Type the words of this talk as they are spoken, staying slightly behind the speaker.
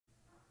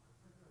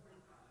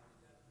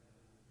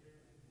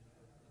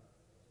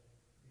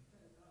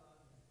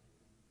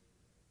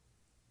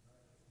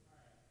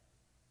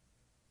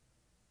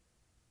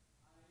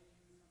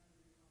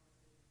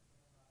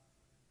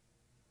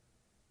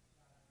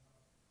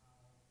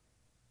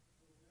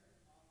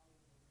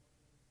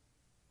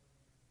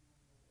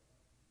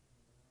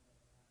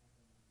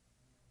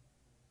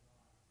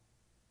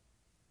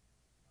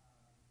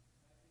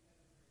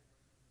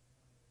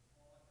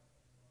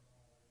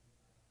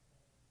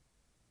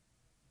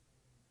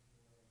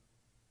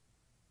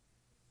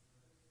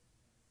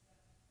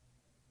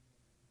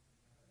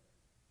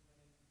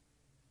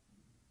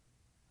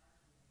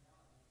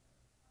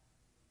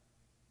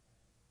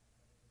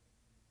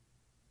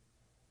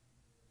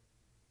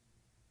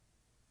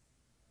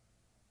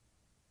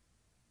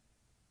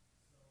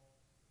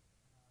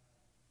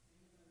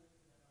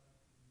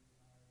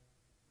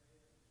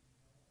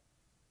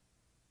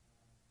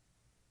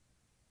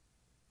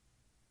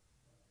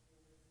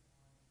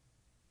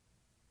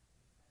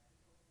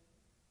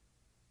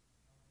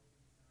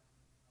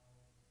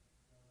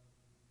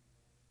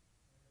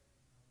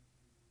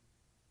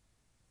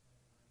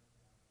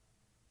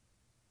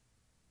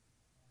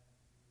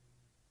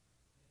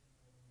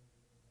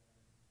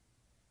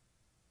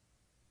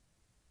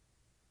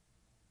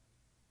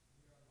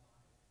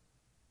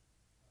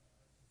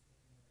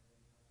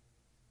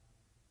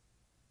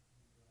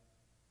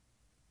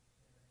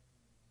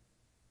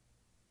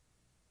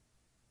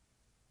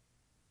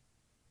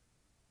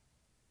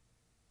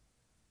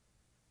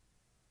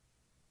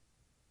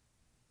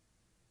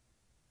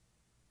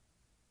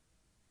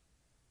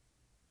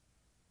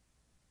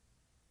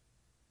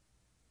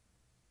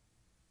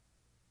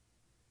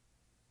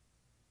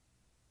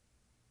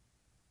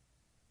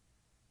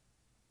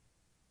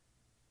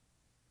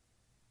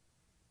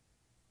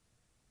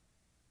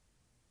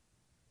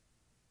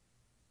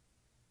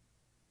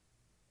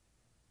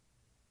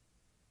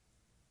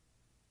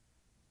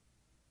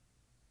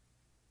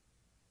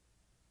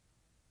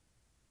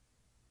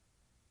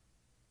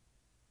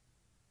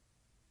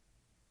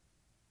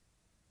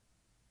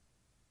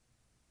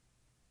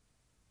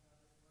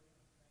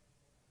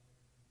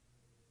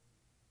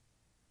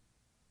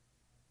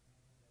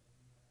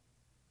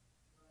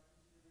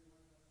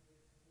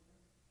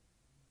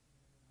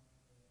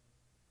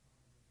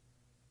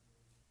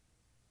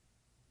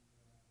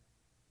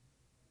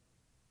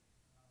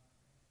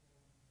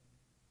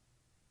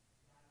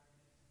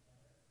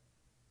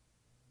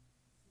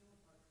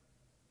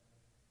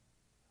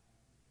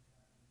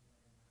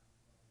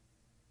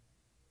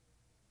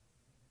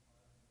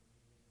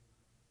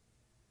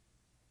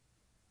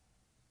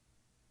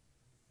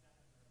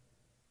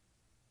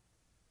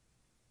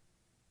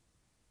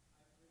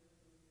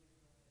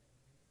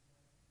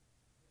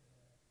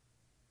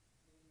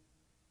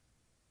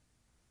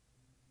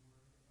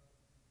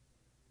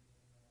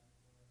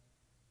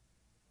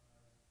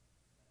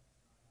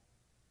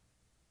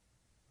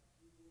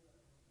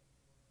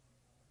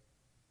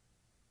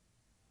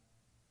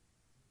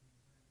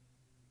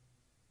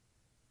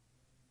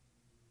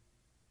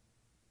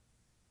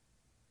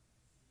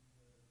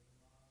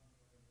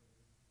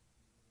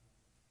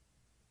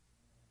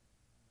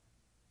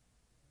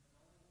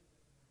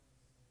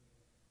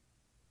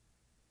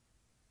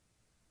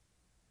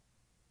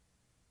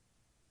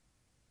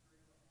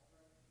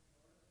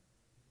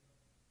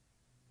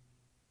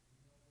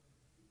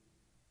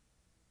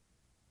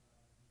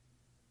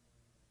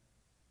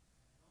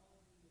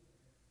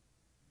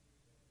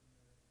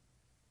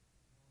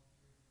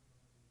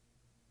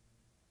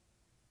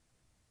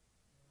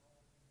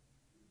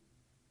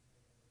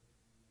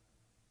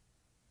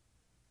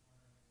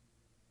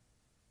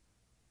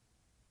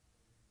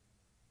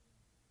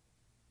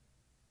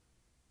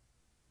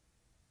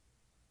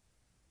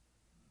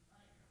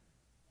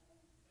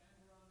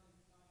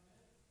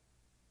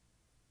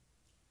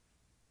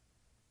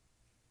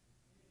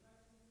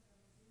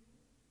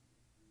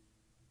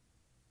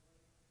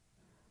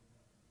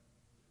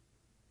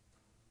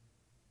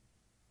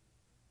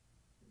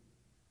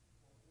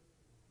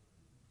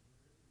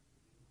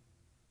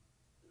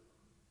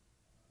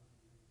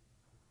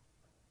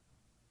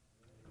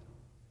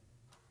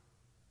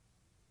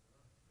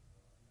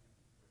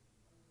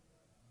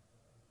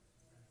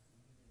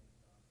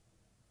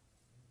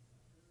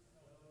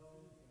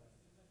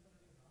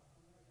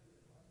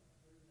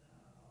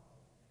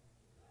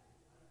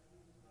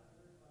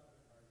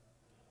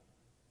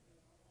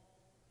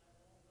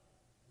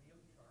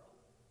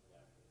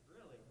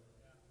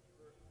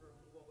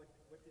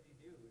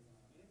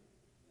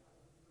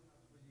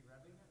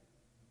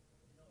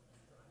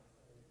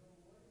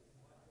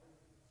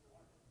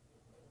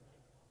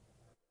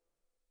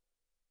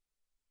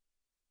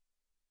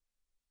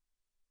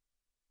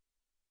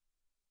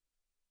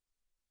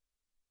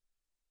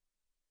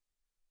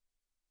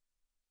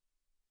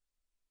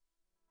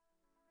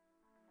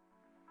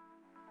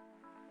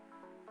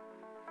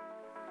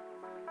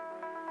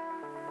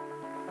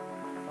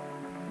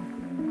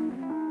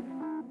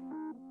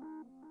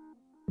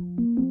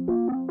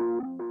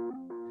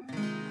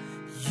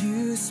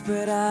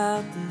spread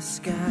out the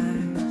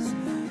skies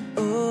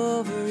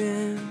over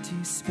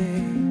empty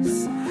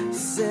space.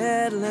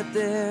 Said, let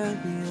there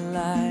be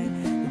light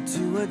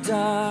into a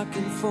dark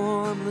and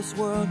formless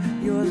world.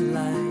 Your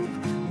light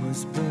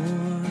was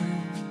born.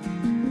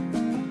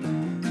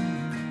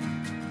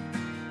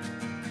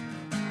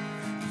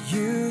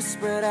 You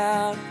spread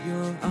out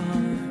your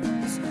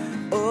arms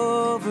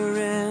over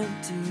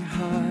empty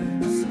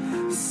hearts.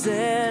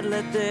 Said,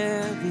 let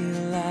there be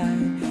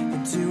light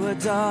into a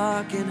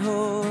dark and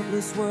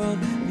hopeless world.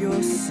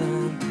 Your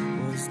son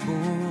was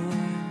born.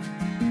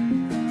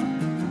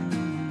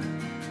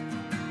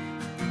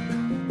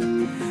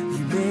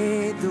 You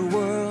made the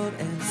world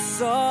and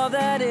saw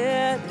that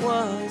it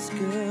was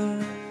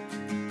good.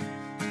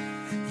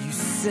 You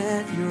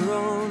sent your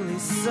only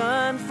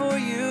son, for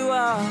you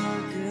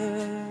are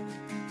good.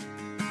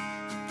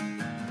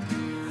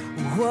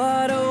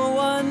 What a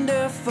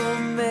wonderful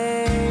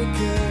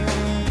maker.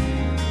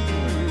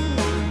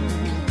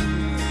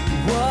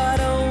 What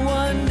a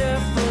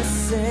wonderful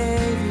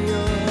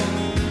Savior.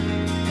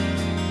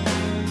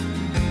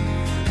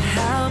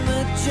 How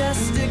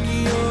majestic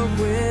your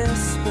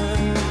whisper,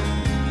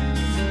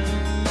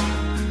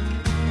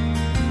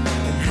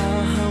 and how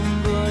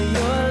humble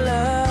your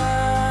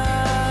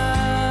love,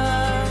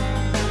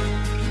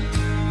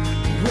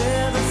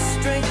 with a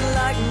strength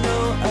like no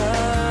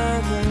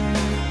other,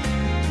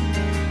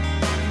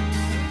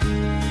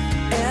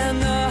 and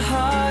the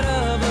heart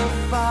of a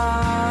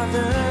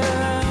father.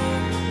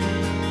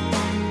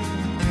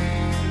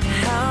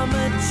 How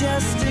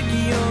majestic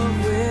your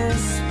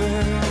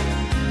whispers.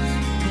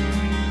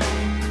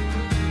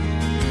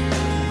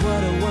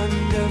 What a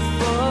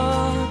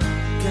wonderful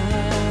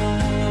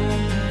God.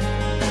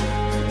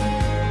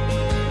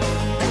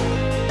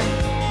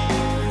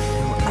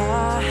 Your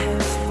eye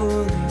has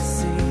fully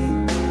seen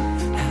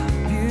how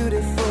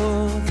beautiful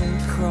the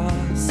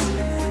cross,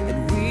 and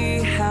we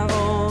have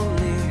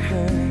only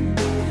heard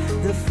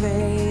the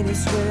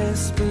faintest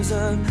whispers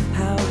of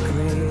how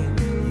great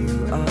you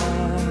are.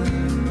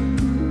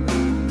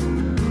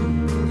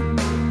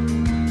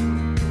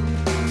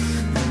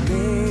 You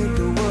made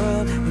the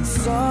world and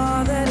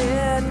saw that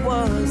it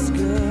was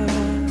good.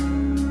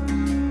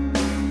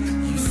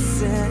 You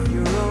sent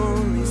your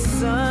only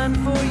son,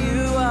 for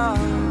you are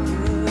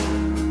good.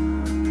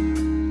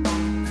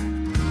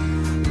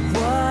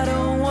 What a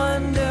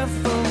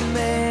wonderful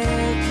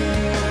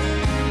maker.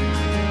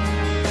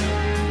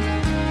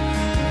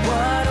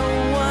 What a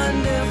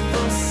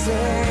wonderful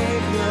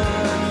Savior.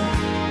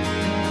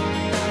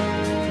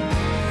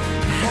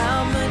 How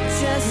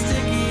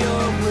majestic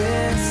your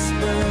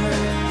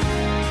whispers,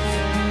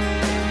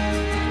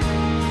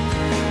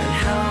 and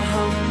how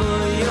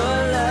humble your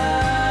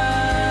love,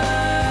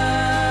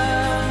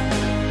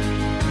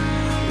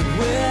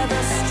 with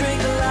a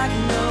strength like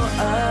no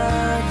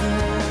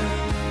other,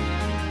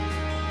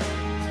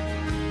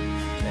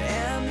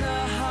 and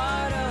the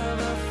heart of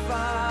a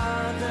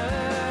father.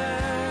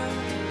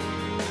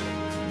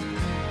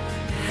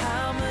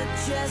 How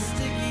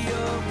majestic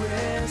your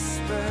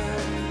whispers.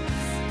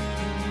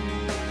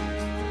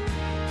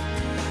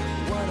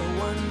 What a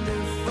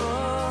wonderful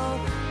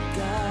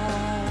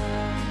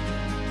God.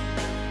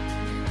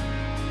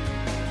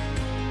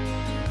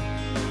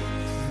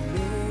 You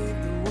made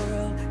the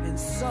world and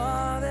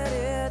saw that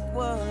it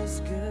was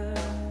good.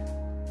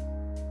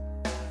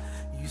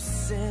 You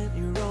sent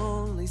your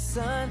only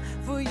son,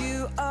 for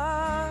you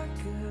are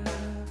good.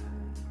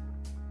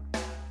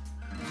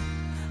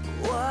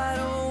 What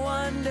a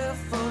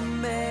wonderful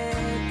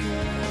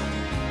maker.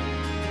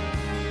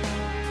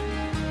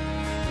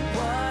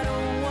 What a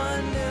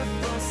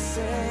wonderful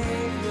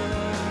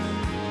Savior.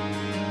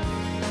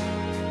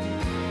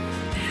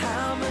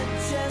 How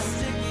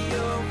majestic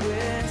your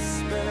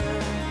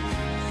whispers,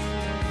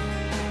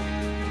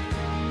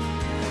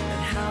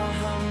 and how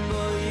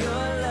humble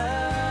your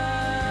love,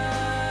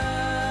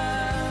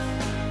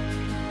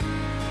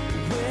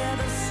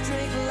 with a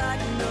strength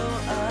like no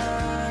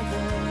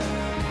other,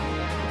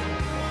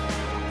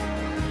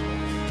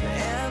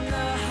 and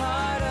the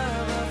heart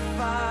of a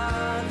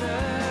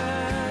father.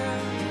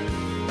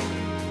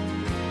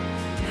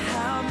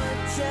 How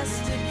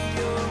majestic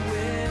your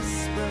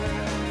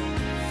whispers.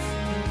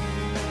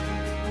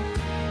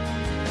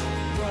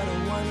 What a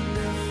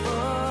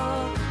wonderful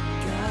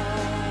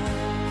God.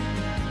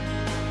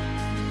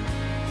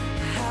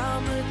 How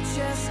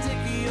majestic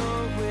your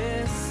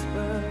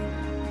whispers.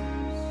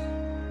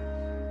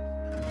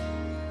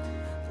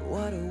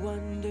 What a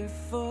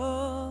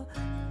wonderful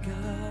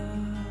God.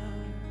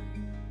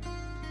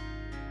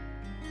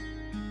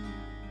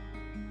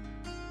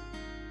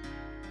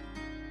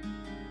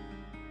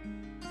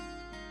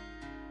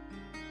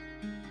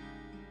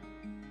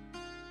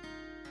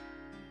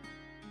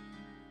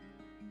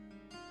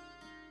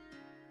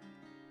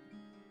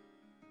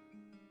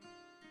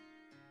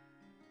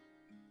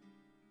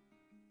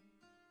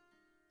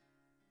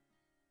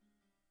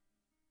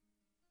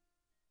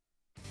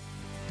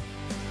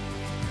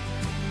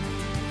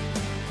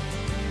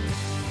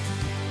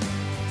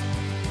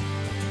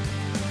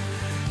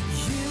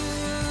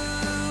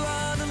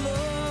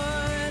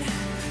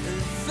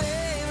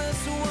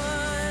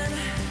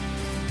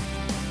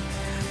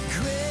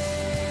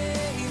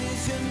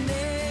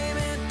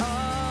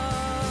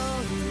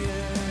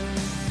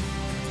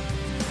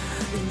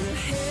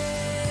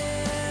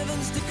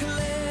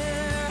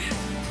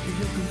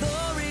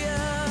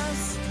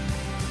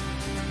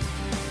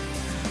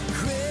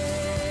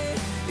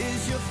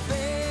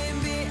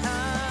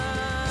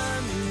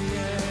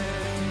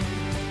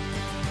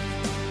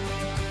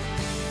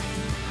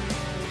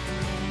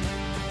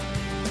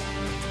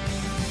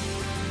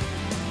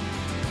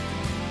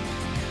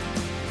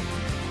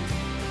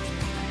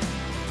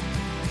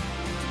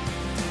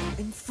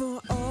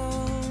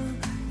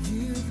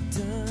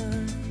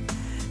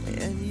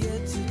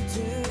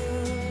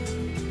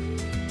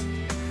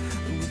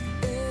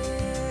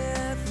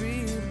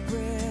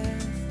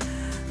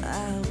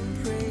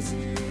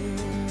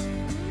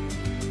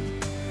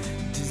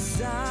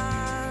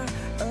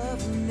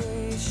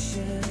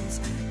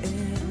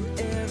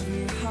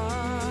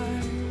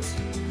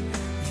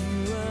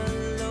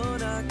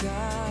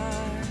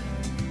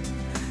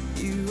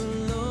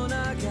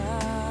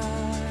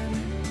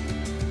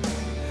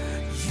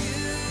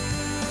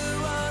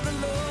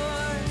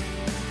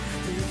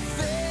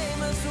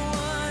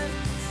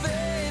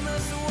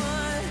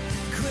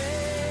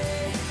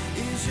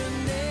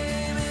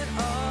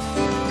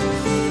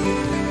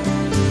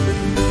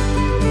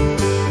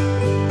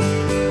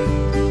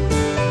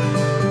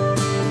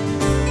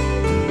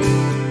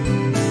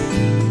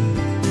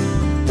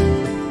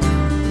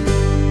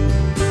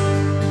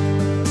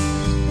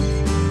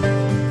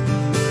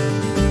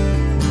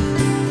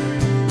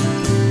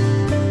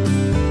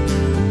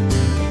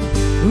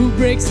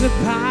 breaks the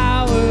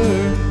power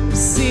of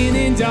sin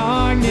and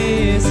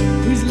darkness,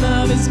 whose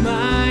love is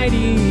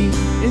mighty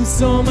and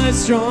so much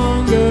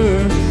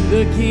stronger.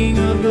 The King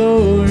of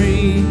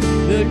glory,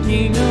 the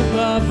King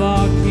above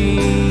all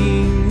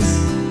kings,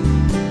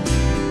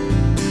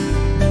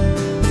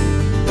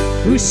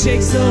 who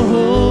shakes the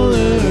whole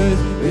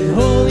earth with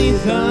holy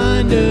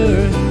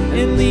thunder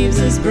and leaves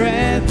us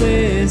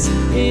breathless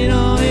in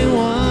awe and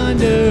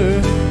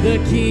wonder. The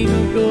King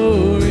of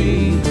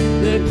glory,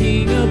 the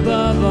King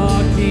above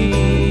all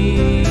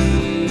kings.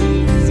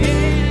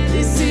 Yeah,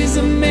 this is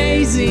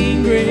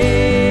amazing grace.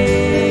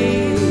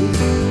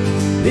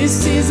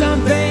 This is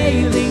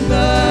unfailing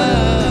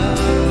love,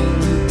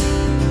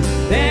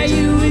 that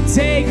you would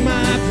take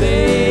my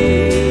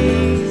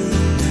place,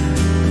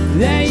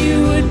 that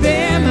you would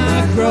bear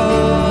my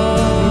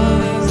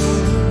cross.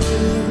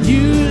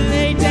 You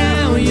laid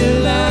down your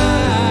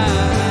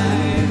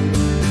life,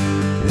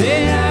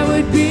 that I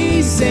would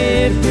be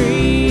set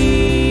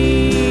free.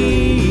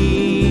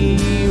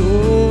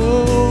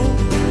 Oh,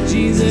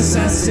 Jesus,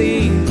 I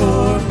sing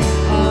for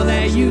all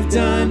that you've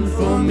done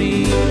for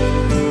me.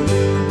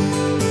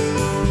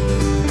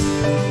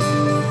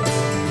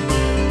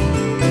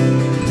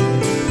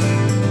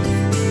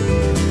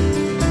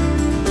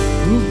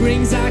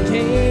 Brings our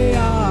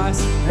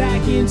chaos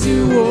back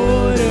into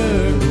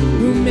order,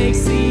 who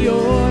makes the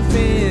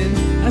orphan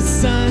a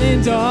son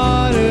and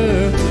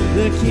daughter.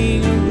 The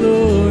King of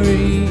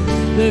glory,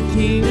 the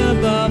King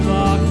above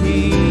all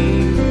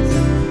kings,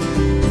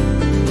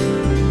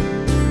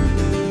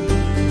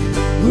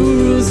 who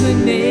rules the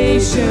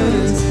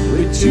nations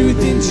with truth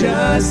and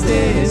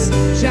justice,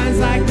 shines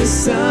like the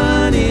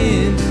sun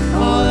in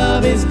all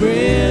of his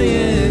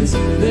brilliance.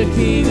 The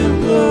King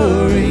of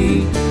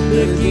glory,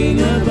 the King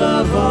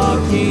above all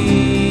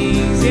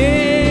kings.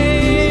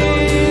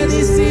 Yeah,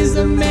 this is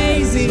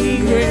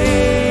amazing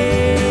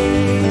grace.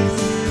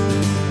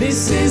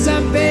 This is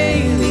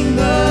unfailing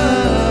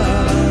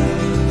love,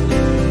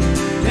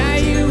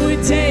 that you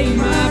would take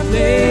my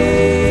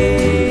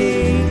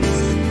place,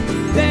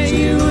 that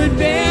you would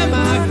bear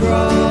my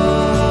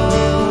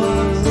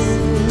cross.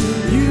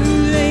 You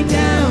laid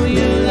down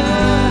your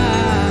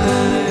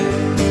life,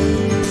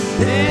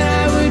 that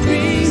I would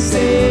be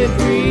set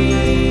free.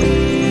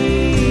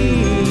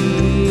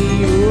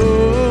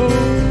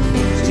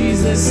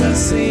 I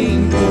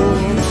sing for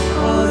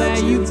all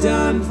that you've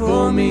done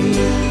for me.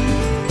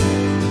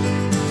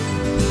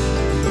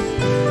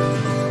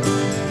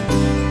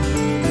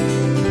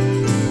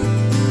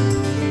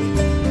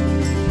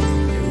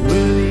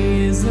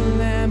 Worthy is the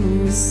Lamb who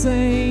was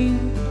slain,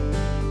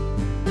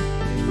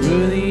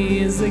 worthy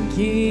is the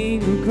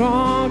King who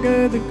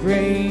conquered the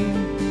grave.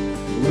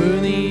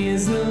 Worthy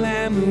is the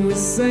Lamb who was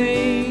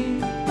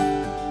slain,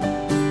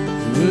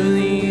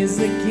 worthy is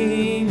the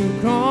King who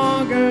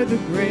conquered the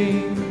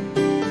grave.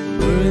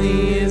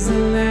 Worthy is the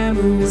Lamb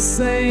who was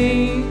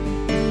slain,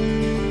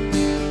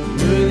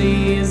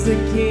 worthy is the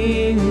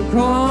King who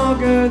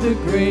conquered the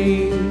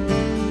grave.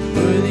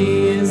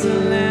 Worthy is the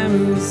Lamb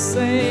who was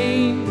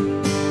slain,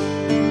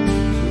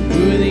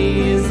 worthy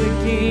is the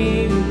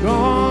King who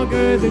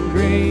conquered the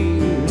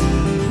grave.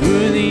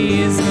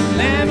 Worthy is the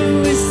Lamb who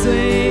was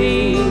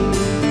slain,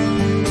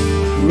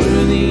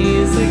 worthy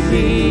is the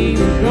King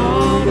who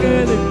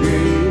conquered the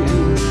grave.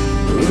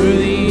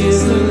 Worthy is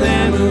the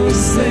Lamb who was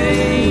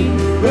slain.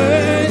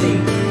 Worthy,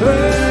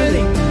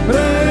 worthy,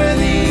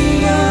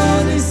 worthy,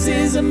 oh, this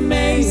is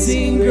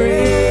amazing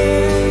grace.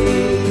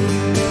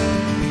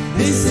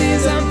 This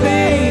is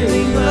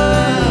unfailing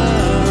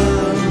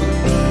love,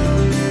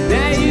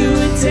 that you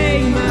would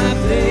take my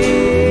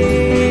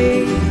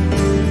place,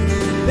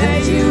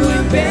 that you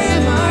would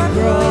bear my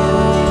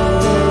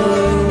cross.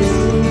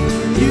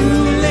 You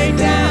laid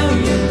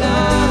down your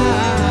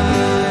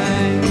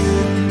life,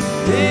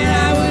 that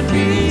I would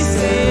be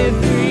set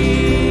free.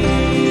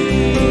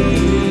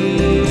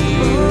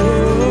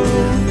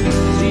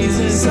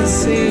 I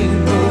sing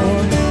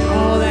for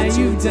all that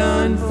you've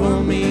done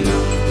for me.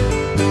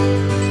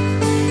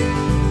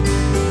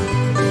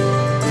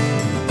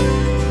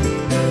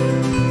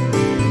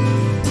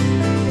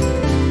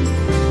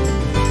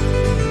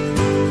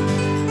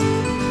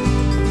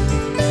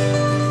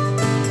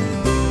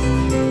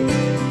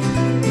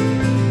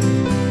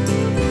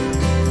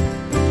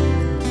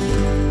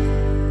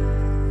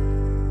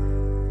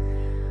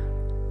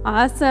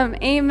 Awesome.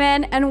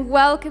 Amen. And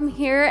welcome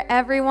here,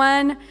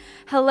 everyone.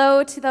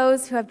 Hello to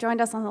those who have joined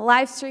us on the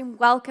live stream.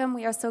 Welcome.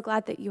 We are so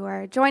glad that you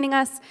are joining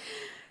us.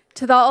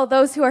 To all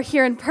those who are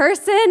here in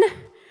person,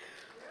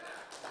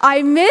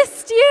 I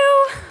missed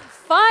you.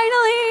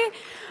 Finally.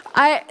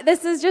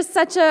 This is just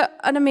such an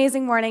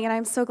amazing morning, and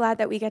I'm so glad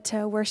that we get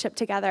to worship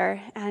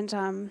together and,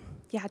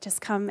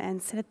 just come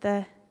and sit at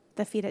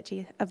the feet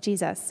of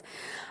Jesus.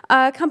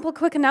 A couple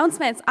quick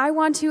announcements. I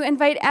want to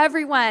invite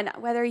everyone,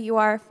 whether you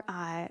are,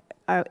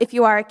 if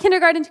you are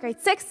kindergarten to grade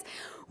 6,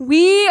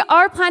 we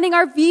are planning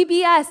our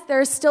VBS.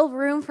 There's still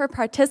room for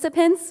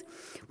participants.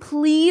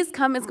 Please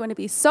come. It's going to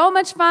be so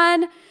much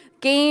fun.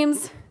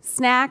 Games,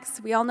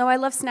 snacks. We all know I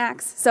love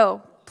snacks,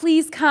 so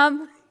please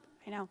come.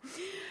 I know.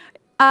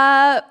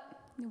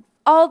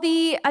 All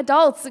the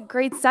adults,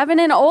 grade 7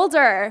 and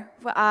older,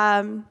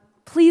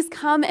 please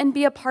come and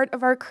be a part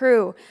of our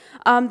crew.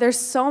 There's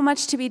so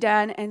much to be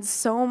done and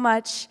so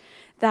much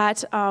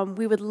that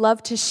we would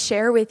love to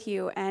share with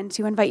you and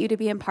to invite you to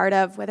be a part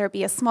of, whether it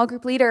be a small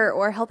group leader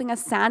or helping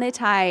us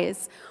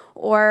sanitize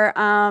or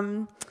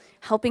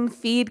helping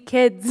feed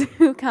kids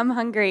who come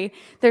hungry.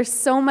 There's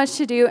so much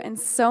to do and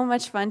so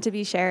much fun to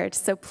be shared.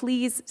 So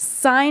please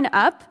sign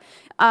up.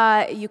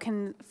 You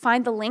can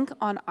find the link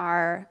on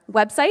our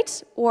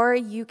website, or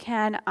you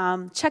can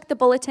check the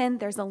bulletin.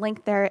 There's a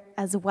link there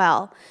as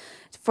well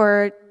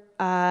for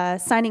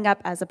signing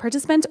up as a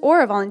participant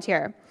or a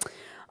volunteer.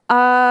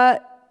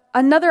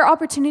 Another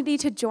opportunity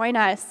to join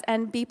us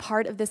and be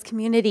part of this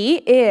community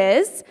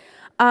is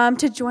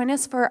to join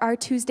us for our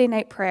Tuesday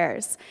night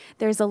prayers.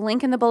 There's a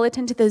link in the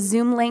bulletin to the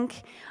Zoom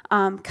link.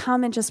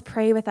 Come and just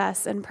pray with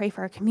us and pray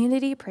for our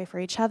community, pray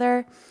for each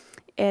other.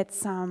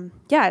 It's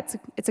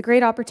a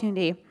great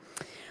opportunity.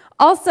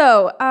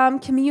 Also,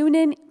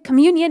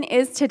 communion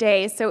is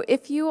today, so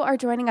if you are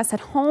joining us at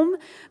home,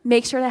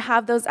 make sure to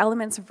have those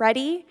elements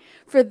ready.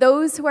 For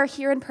those who are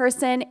here in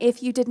person,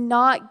 if you did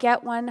not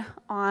get one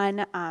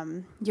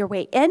on your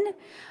way in,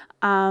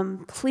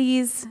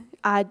 please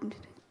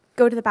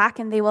go to the back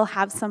and they will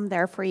have some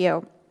there for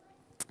you.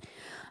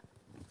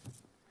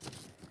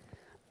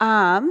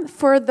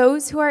 For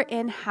those who are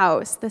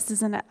in-house, this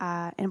is an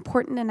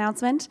important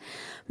announcement.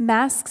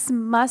 Masks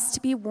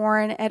must be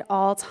worn at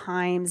all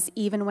times,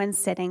 even when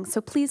sitting. So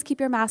please keep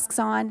your masks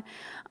on.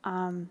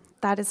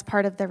 That is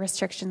part of the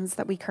restrictions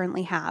that we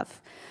currently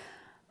have.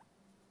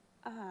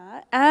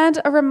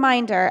 And a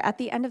reminder, at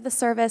the end of the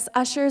service,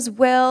 ushers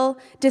will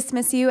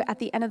dismiss you at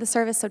the end of the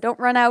service, so don't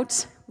run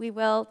out. We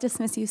will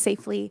dismiss you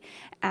safely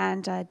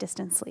and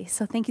distantly.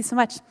 So thank you so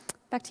much.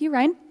 Back to you,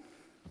 Ryan.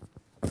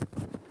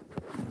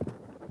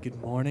 Good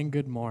morning,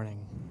 good morning.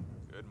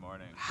 Good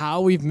morning.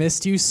 How we've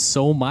missed you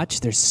so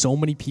much. There's so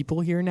many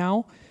people here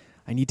now.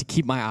 I need to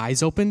keep my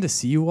eyes open to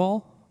see you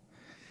all.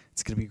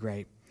 It's going to be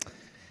great.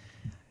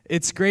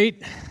 It's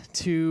great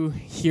to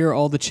hear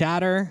all the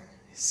chatter,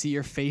 see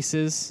your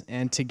faces,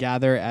 and to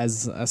gather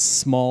as a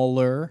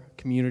smaller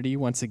community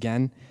once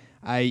again.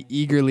 I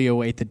eagerly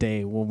await the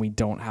day when we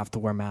don't have to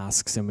wear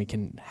masks and we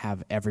can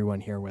have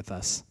everyone here with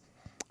us,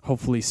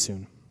 hopefully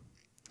soon.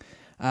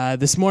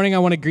 This morning I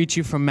want to greet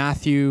you from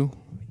Matthew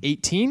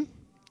 18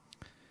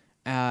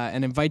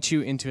 and invite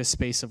you into a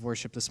space of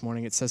worship this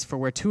morning. It says, "For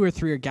where 2 or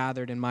 3 are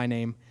gathered in my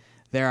name,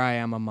 there I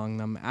am among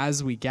them."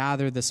 As we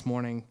gather this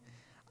morning,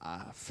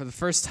 for the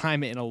first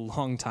time in a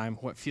long time,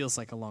 what feels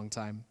like a long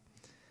time,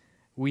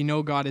 we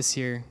know God is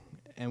here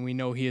and we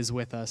know he is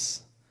with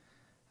us.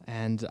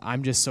 And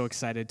I'm just so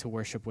excited to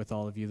worship with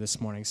all of you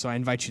this morning. So I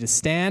invite you to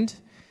stand,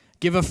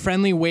 give a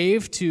friendly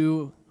wave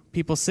to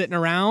people sitting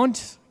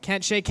around.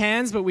 Can't shake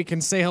hands, but we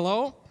can say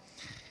hello.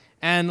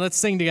 And let's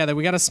sing together.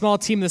 We got a small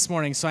team this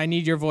morning, so I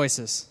need your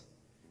voices.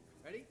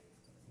 Ready?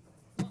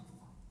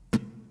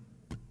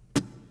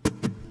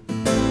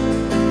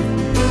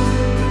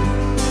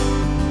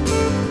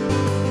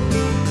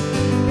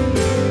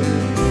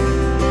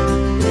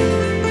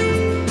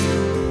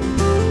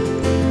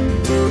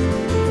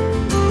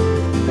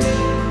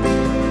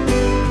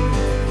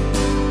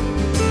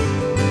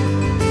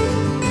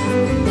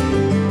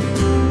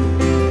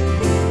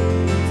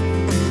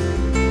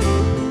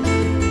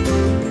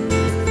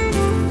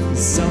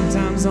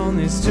 On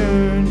this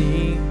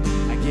journey,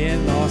 I get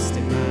lost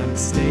in my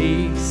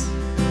mistakes.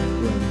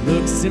 What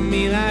looks to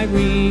me like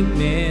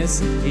weakness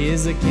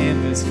is a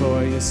canvas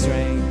for your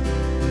strength.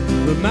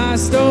 But my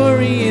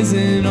story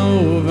isn't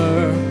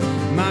over,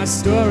 my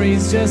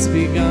story's just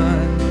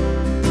begun.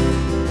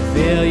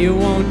 Failure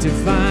won't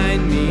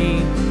define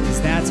me, 'cause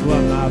that's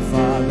what my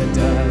Father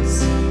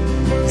does.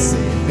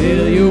 Say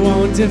failure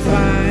won't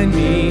define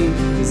me,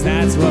 'cause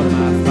that's what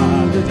my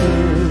Father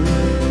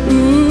does.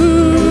 Ooh.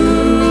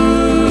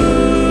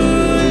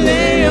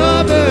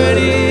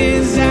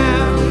 Burdens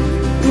down,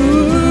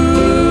 ooh,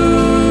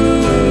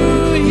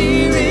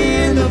 here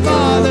in the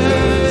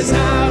Father's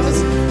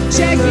house.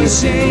 Check your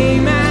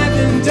shame at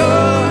the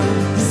door,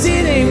 'cause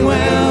it ain't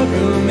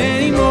welcome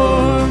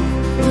anymore.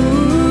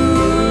 Ooh,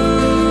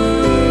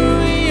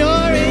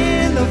 you're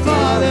in the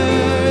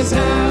Father's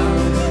house.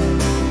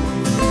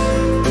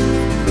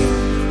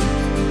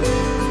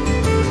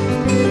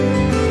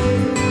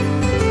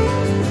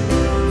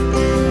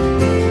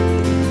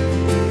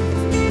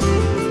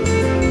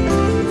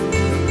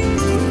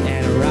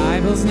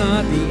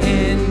 Not the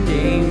end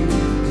game,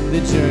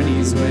 the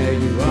journey's where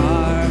you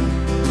are.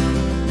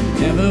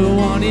 You never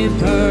wanted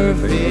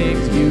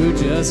perfect, you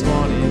just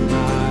wanted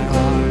my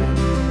heart.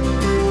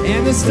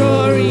 And the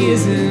story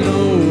isn't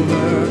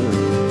over,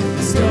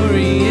 the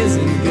story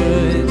isn't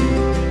good.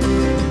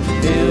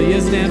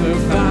 Failure's never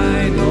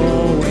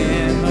final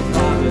when the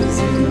Father's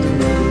in the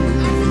room.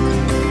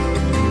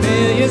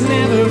 Failure's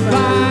never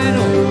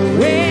final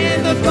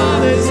when the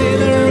Father's in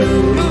the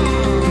room.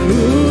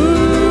 Ooh.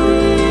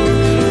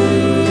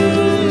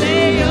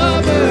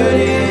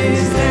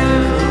 Burdens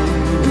down,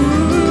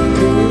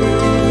 ooh,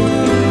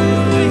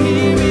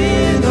 here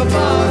in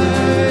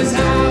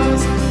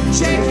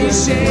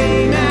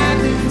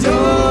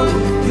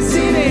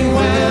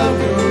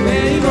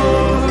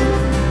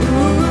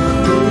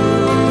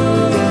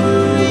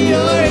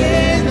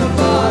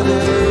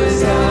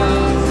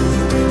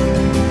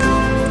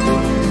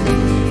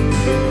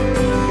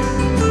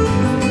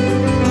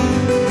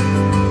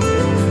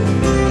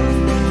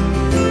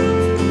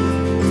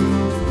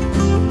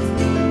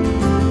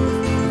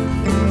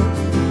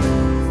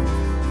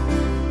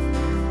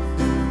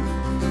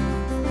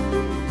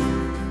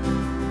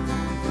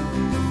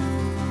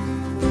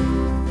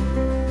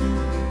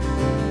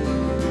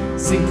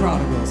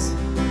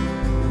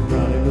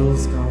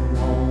prodigals come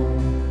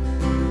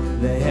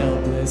home, the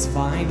helpless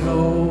find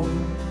hope.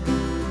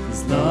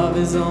 His love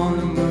is on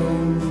the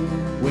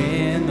move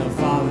when the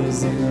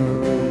Father's in the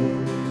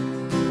room.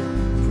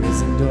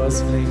 Prison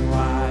doors fling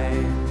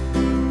wide,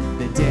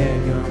 the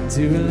dead come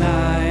to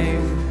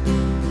life.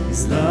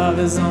 His love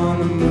is on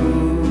the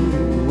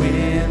move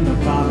when the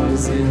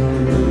Father's in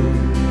the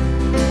room.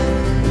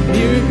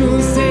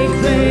 Miracles take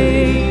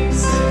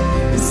place,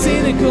 the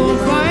cynical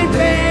find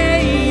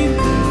faith,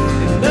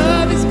 and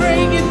love is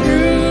breaking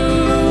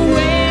through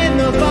when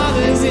the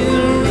Father's in the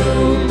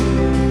room.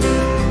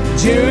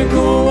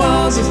 Jericho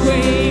walls are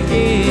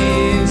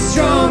quaking,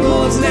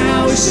 strongholds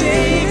now are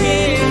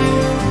shaking.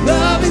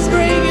 Love is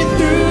breaking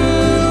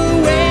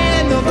through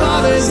when the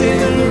Father's in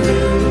the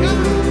room.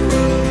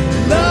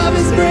 Love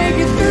is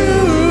breaking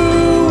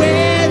through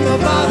when the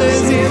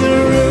Father's in the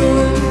room.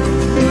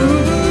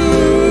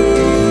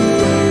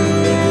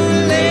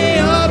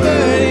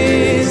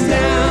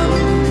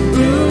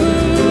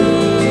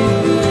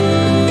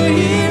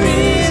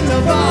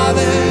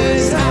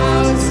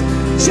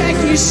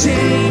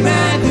 Shame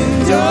at the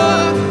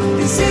door,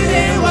 this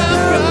isn't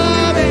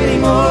welcome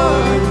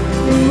anymore.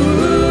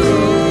 Ooh,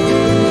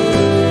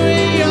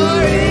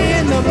 you're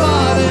in the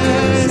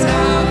Father's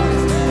house.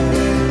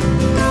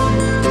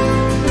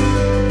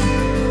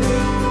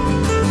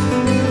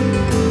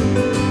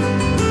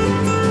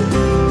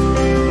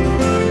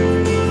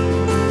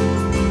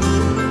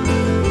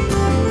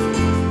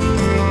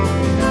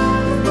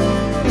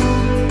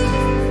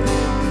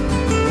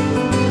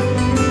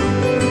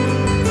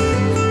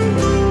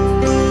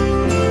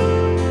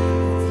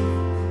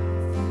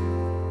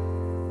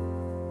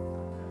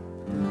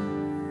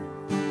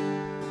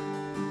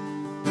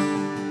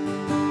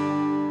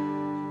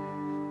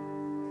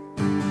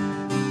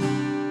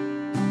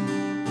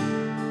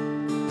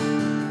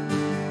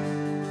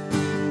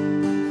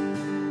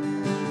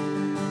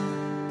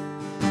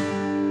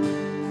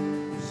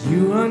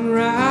 You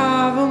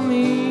unravel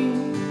me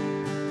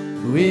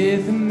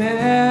with a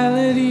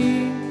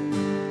melody.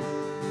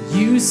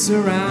 You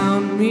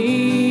surround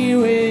me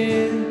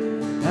with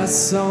a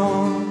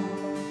song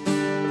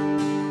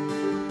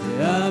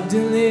of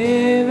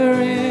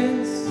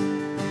deliverance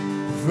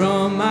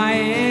from my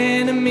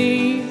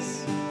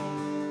enemies,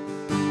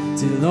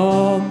 till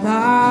all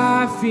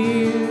my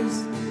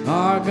fears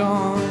are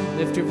gone.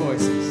 Lift your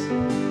voices.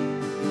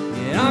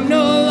 And I'm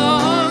no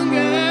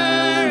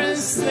longer a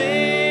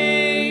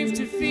slave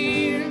to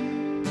fear.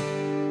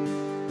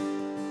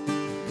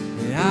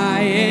 And I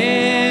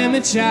am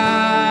a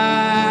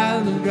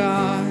child of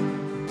God.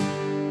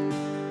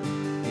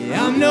 And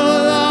I'm no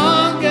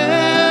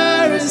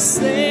longer a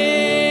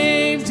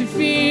slave to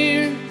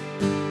fear.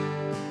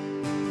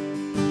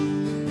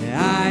 And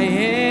I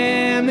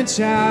am a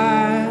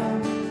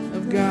child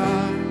of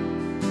God.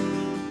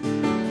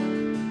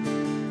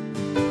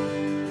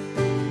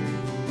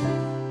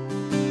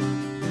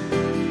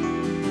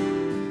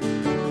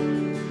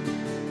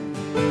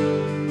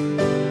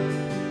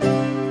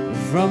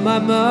 From my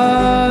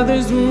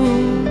mother's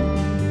womb,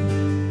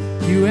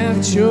 you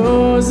have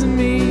chosen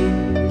me.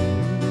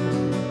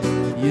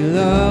 Your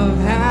love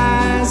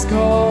has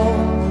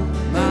called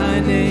my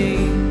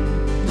name.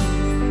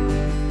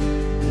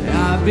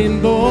 I've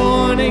been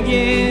born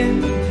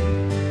again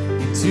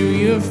into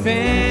your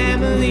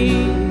family.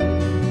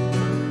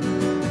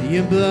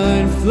 Your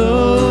blood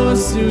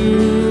flows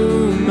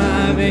through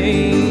my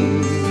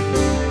veins.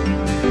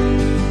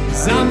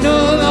 'Cause I'm no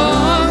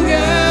longer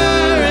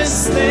a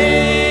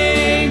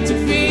slave to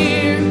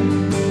fear.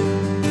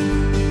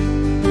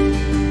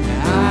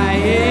 I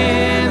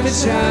am a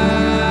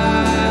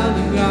child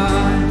of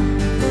God.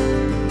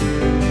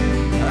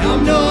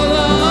 I'm no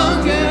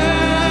longer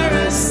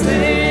a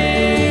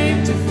slave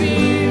to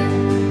fear.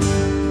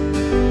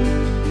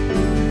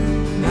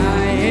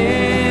 I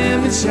am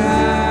a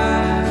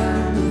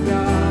child of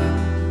God.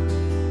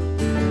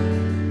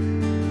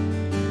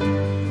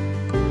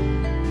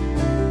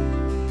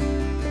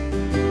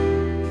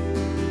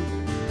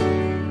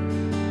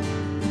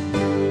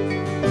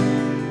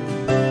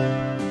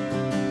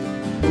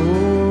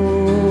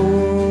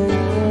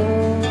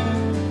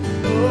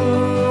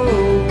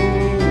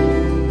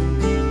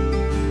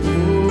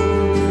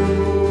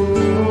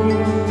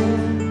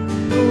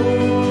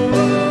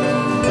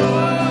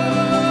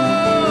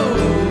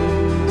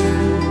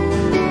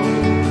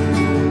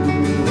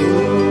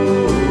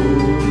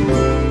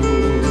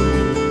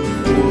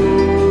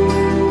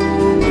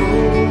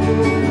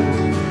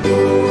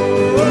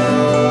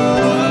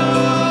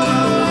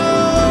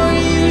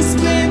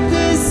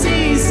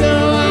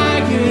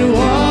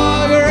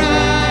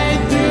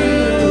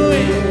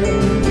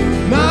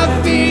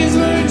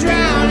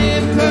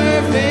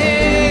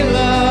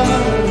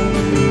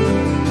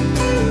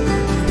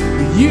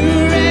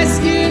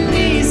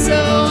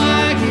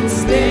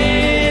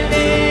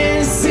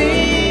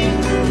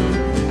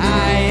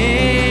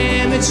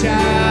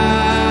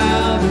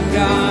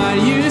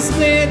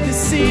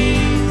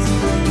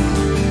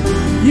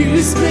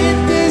 You split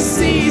the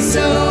sea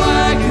so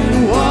I could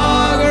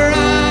walk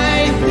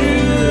right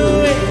through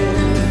it.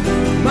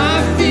 My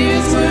fears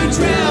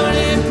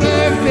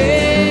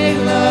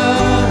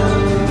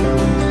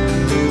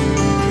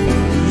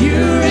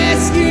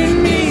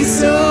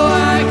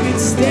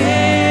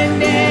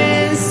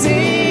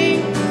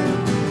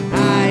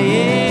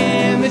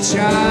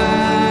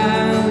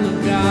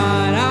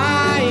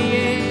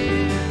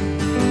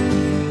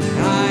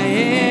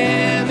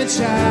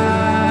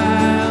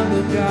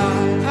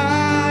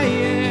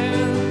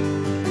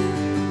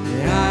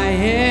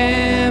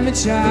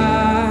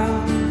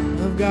child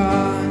of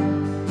God.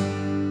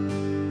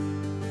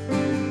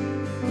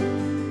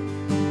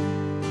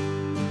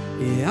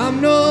 Yeah,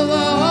 I'm no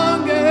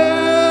longer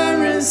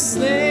a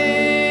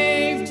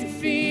slave to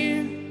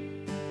fear.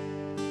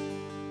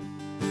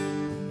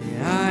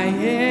 Yeah, I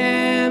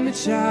am a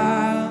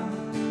child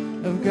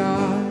of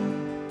God.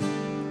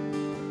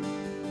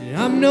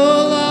 Yeah, I'm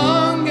no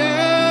longer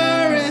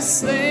a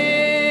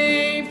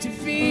slave to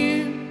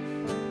fear.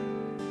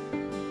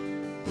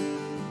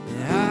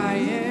 Yeah, I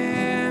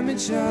am a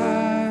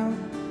child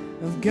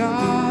of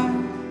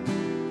God.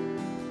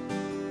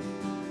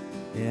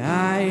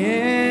 Yeah, I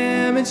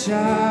am a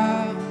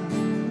child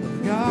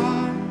of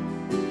God.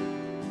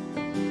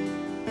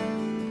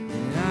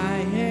 And I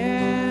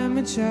am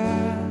a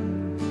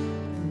child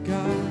of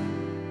God.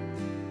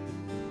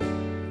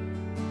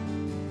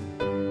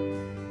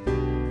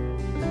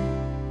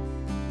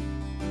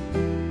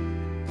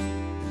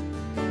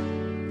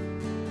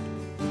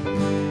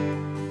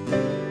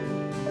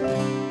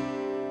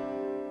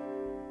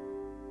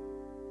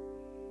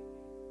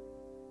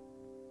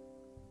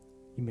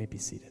 You may be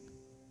seated.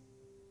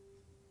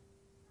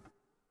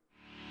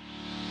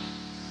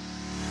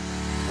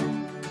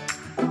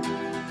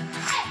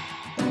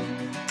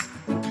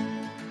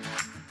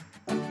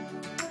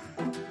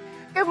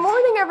 Good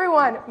morning,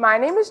 everyone. My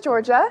name is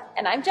Georgia.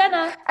 And I'm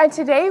Jenna. And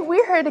today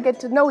we're here to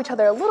get to know each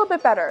other a little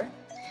bit better.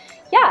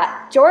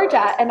 Yeah,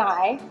 Georgia and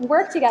I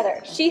work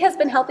together. She has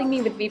been helping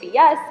me with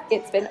VBS.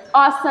 It's been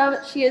awesome.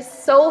 She is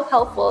so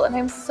helpful, and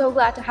I'm so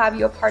glad to have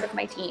you a part of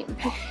my team.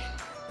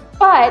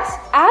 But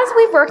as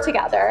we've worked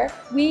together,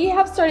 we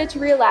have started to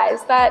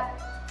realize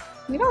that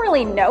we don't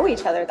really know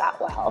each other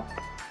that well.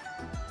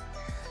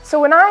 So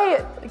when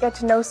I get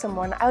to know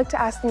someone, I like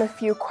to ask them a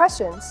few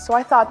questions. So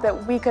I thought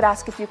that we could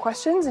ask a few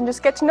questions and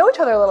just get to know each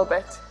other a little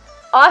bit.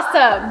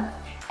 Awesome.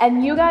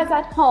 And you guys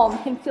at home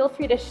can feel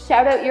free to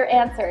shout out your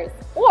answers,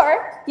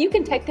 or you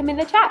can type them in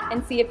the chat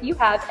and see if you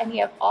have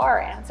any of our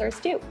answers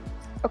too.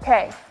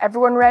 Okay,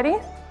 everyone ready?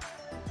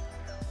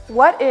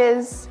 What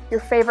is your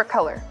favorite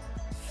color?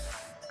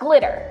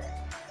 Glitter.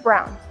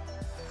 Brown.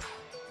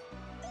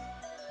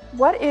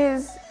 What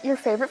is your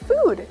favorite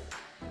food?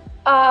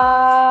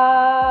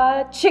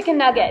 Chicken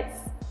nuggets.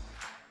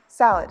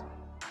 Salad.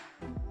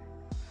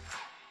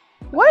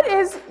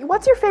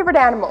 What's your favorite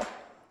animal?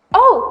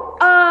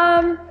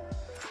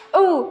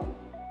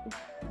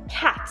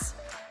 Cat.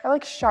 I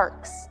like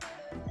sharks.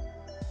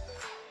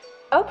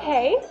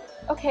 Okay.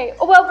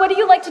 Well, what do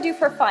you like to do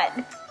for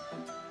fun?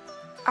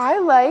 I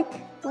like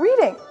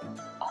reading.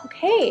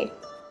 Okay.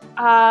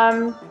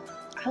 I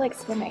like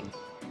swimming.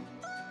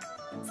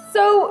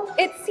 So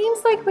it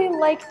seems like we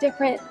like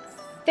different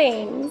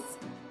things,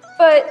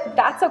 but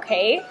that's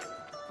okay.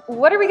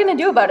 What are we gonna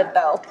do about it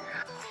though?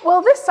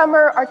 Well, this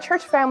summer, our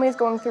church family is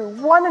going through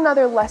one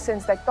another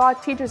lessons that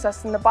God teaches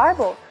us in the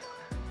Bible.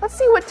 Let's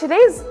see what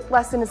today's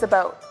lesson is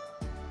about.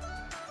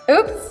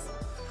 Oops,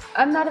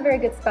 I'm not a very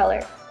good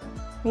speller.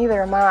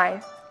 Neither am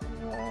I.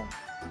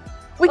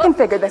 We can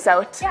figure this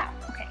out. Yeah,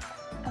 okay.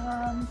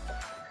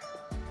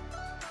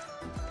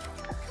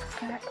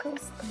 That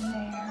goes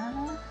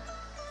there.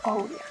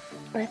 Oh, yeah.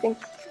 And I think...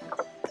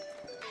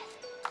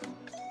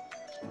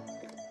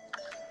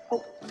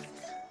 Oh.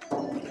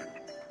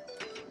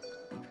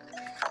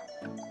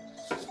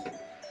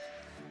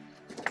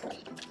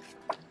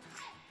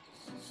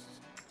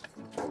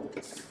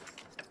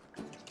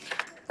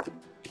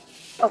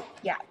 Oh,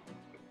 yeah.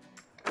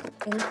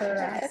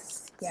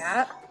 Interest.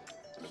 Yeah.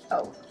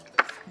 Oh,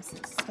 this is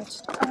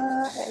switched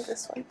up. And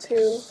this one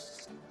too.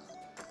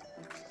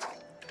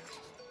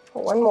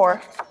 One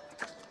more.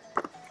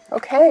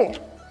 Okay.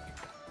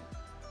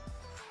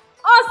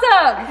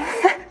 Awesome!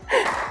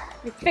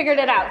 We figured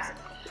it out.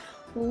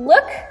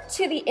 Look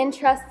to the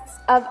interests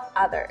of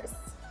others.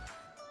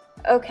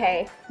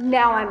 Okay,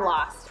 now I'm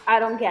lost. I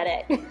don't get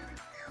it.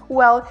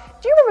 Well,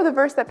 do you remember the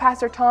verse that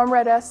Pastor Thom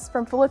read us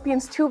from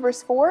Philippians 2,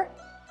 verse 4?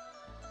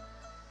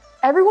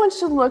 Everyone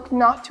should look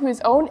not to his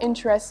own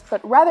interests,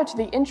 but rather to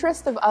the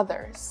interest of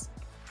others.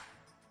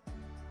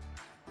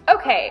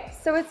 Okay,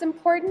 so it's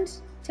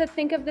important to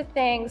think of the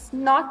things,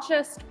 not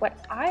just what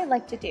I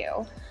like to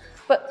do,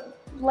 but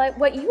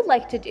what you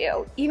like to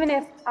do, even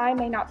if I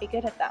may not be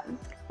good at them.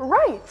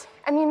 Right.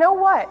 And you know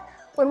what?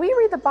 When we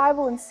read the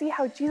Bible and see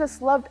how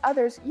Jesus loved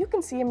others, you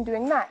can see him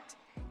doing that.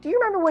 Do you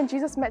remember when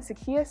Jesus met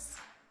Zacchaeus?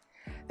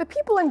 The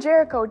people in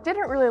Jericho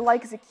didn't really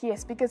like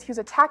Zacchaeus because he was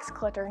a tax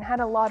collector and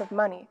had a lot of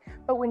money.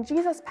 But when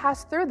Jesus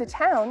passed through the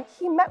town,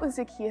 he met with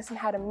Zacchaeus and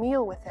had a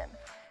meal with him.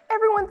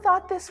 Everyone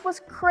thought this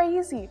was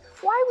crazy.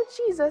 Why would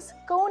Jesus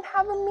go and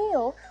have a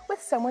meal with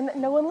someone that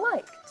no one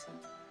liked?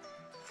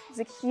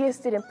 Zacchaeus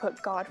didn't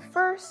put God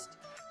first.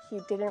 He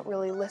didn't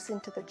really listen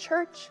to the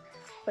church,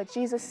 but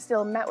Jesus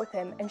still met with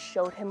him and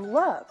showed him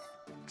love.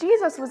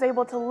 Jesus was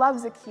able to love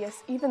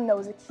Zacchaeus even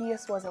though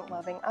Zacchaeus wasn't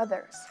loving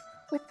others.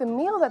 With the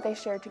meal that they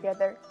shared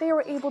together, they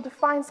were able to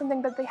find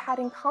something that they had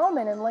in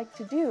common and liked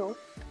to do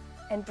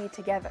and be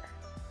together.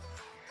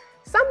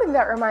 Something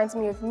that reminds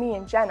me of me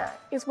and Jenna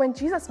is when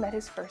Jesus met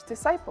his first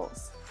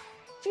disciples.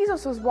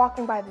 Jesus was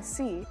walking by the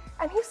sea,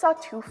 and he saw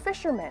two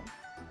fishermen.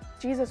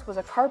 Jesus was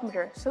a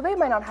carpenter, so they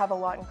might not have a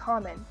lot in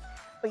common.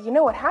 But you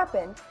know what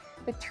happened?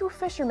 The two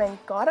fishermen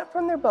got up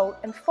from their boat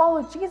and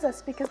followed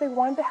Jesus because they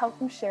wanted to help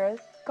him share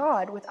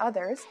God with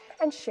others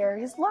and share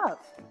his love.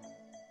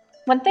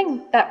 One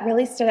thing that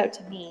really stood out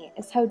to me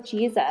is how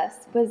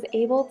Jesus was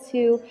able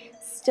to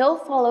still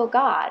follow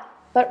God,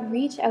 but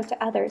reach out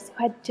to others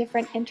who had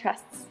different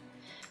interests.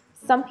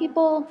 Some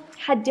people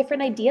had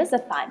different ideas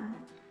of fun.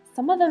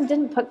 Some of them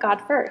didn't put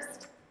God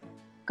first.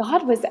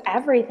 God was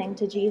everything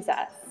to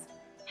Jesus.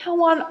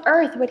 How on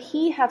earth would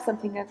he have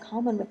something in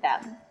common with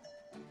them?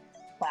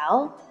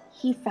 Well,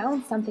 he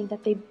found something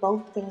that they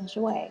both would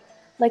enjoy,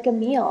 like a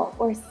meal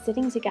or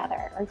sitting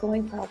together or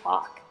going for a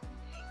walk.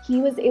 He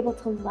was able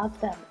to love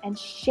them and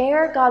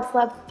share God's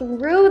love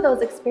through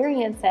those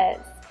experiences.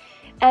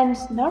 And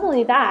not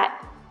only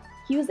that,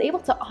 he was able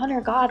to honor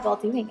God while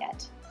doing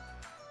it.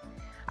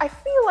 I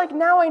feel like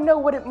now I know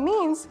what it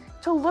means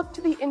to look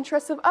to the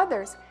interests of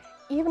others.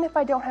 Even if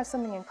I don't have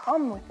something in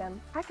common with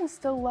them, I can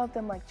still love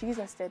them like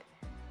Jesus did.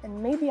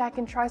 And maybe I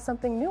can try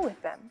something new with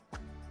them.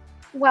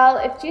 Well,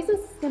 if Jesus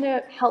is going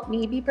to help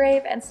me be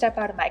brave and step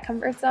out of my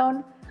comfort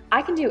zone,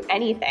 I can do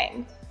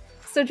anything.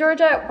 So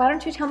Georgia, why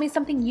don't you tell me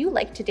something you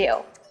like to do?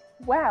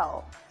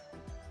 Well,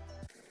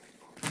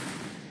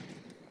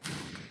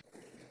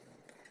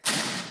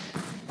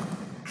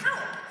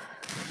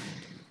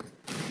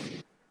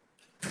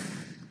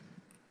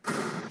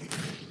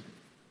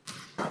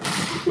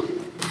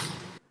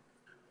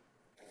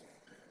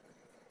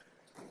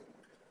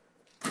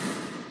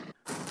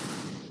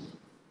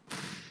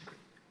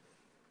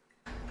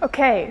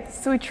 okay,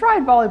 so we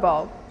tried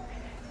volleyball,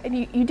 and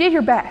you did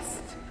your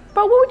best.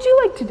 But what would you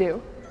like to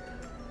do?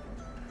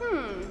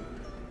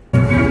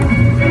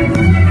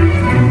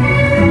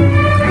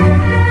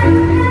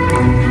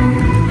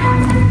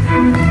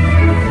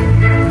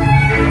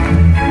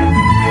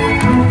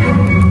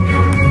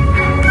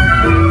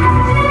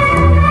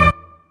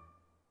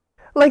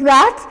 Like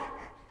that?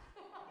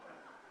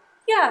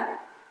 Yeah,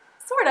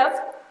 sort of.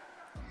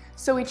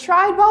 So we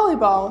tried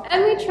volleyball,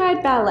 And we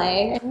tried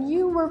ballet. and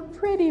you were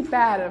pretty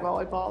bad at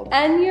volleyball.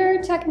 And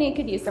your technique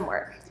could use some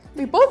work.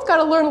 We both got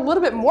to learn a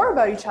little bit more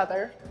about each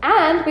other.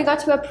 And we got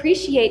to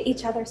appreciate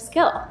each other's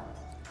skill.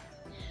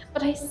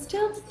 But I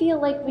still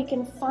feel like we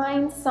can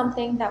find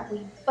something that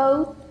we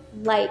both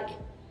like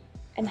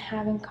and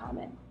have in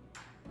common.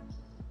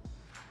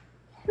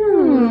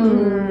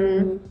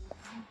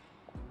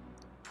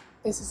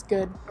 This is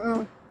good.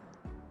 Oh,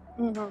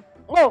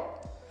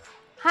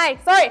 hi,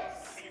 sorry.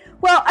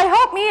 Well, I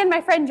hope me and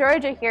my friend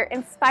Georgia here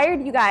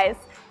inspired you guys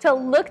to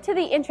look to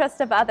the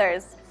interest of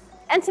others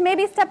and to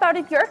maybe step out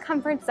of your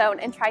comfort zone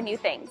and try new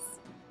things.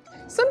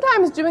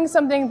 Sometimes doing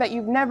something that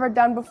you've never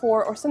done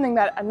before or something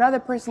that another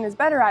person is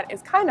better at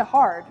is kind of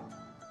hard.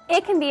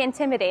 It can be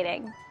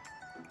intimidating,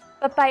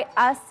 but by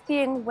us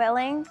being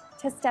willing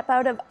to step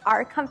out of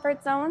our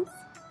comfort zones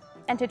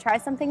and to try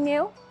something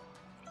new,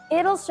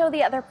 it'll show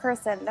the other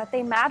person that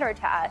they matter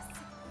to us.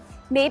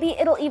 Maybe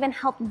it'll even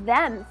help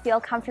them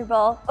feel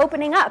comfortable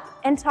opening up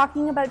and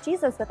talking about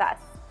Jesus with us.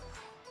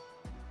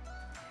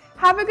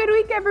 Have a good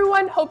week,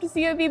 everyone. Hope to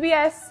see you at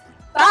VBS.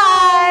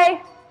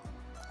 Bye!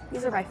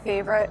 These are my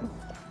favorite.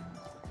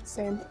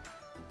 Same.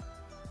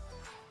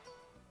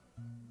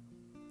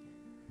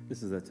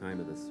 This is a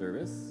time of the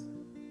service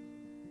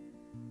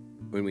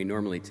when we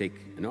normally take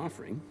an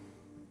offering,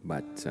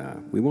 but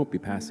we won't be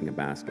passing a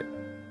basket.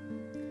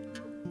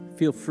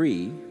 Feel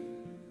free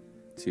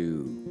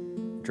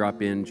to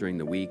drop in during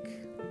the week,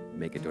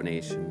 make a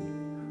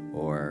donation,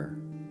 or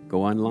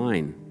go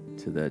online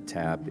to the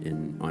tab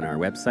on our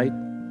website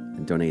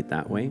and donate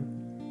that way,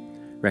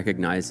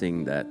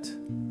 recognizing that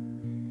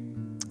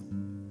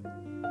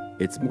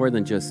it's more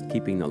than just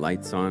keeping the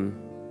lights on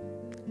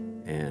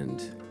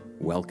and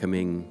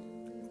welcoming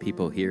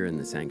people here in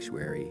the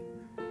sanctuary.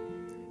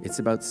 It's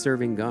about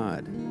serving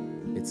God.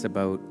 It's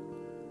about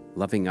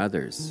loving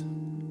others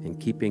and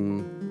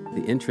keeping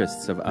the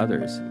interests of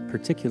others,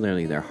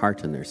 particularly their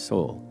heart and their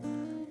soul,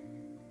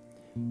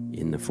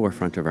 in the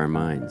forefront of our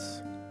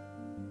minds.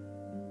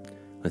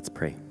 Let's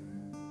pray.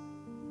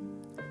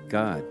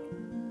 God,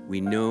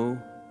 we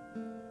know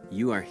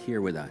you are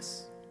here with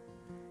us.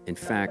 In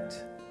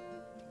fact,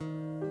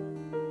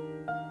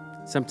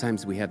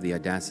 sometimes we have the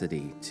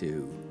audacity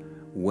to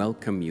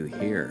welcome you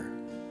here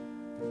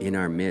in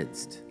our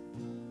midst.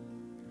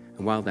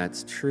 And while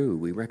that's true,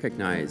 we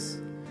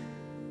recognize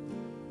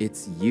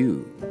it's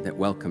you that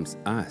welcomes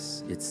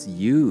us. It's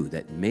you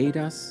that made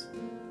us,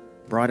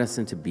 brought us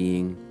into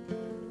being,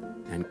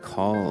 and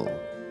call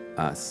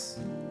us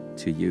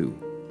to you.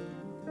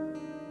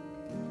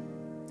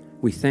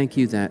 We thank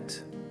you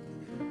that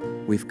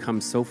we've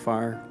come so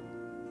far.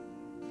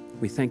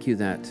 We thank you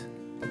that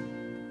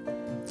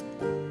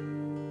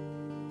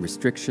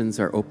restrictions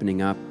are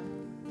opening up,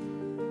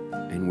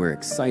 and we're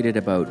excited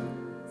about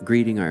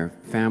greeting our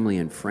family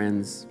and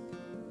friends.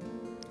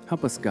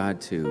 Help us, God,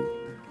 to,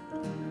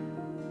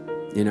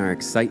 in our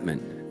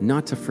excitement,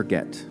 not to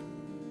forget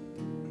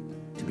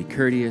to be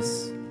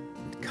courteous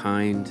and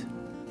kind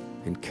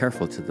and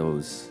careful to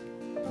those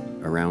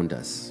around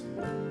us.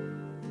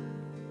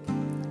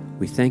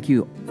 We thank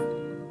you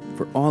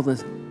for all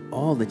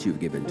that you've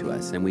given to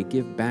us, and we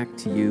give back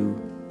to you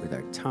with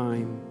our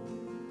time,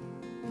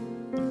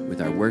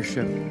 with our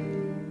worship,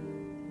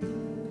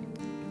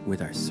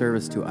 with our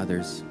service to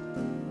others.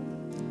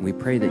 We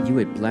pray that you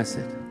would bless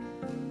it.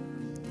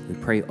 We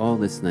pray all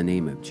this in the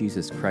name of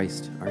Jesus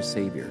Christ, our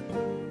Savior.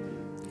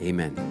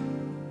 Amen.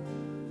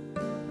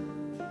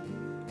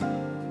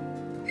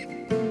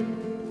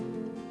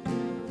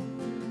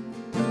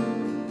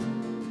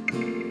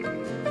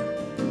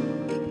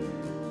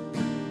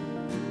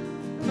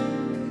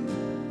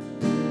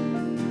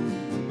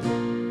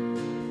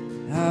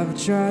 I've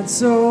tried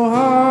so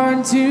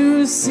hard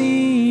to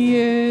see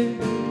it.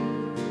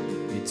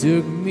 It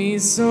took me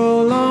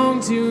so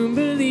long to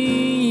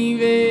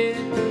believe it,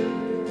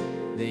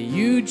 that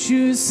you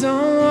choose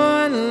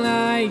someone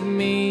like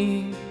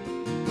me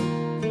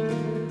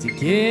to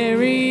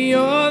carry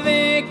your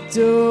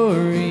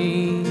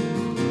victory.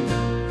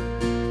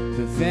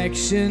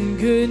 Perfection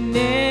could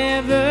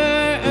never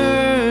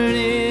earn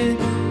it.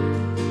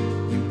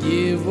 You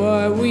give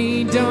what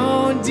we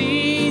don't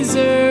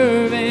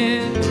deserve,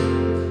 and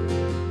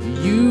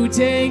you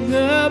take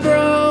the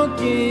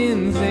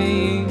broken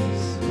things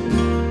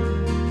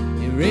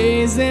and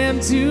raise them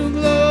to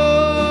glory.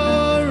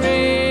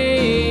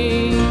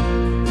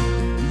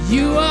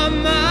 You are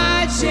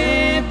my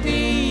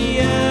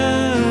champion.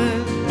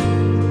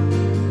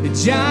 The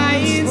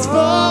giants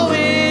fall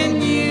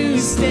when you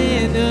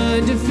stand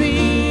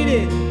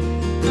undefeated.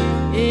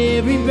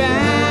 Every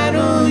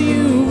battle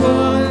you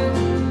won.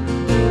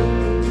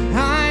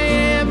 I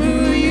am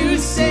who you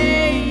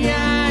say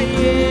I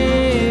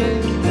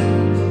am.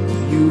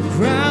 You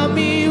crown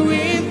me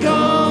with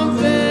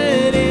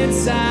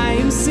confidence. I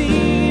am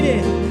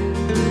seated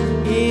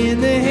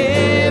in the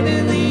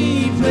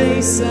heavenly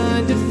place,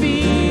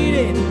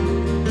 undefeated,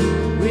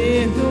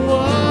 with the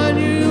one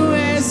who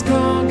has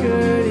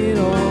conquered it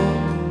all.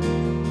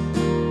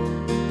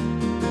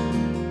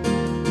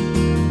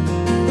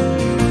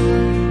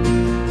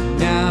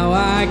 Now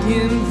I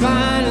can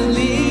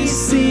finally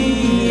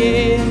see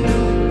it.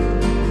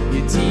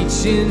 You're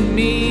teaching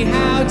me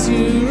how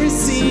to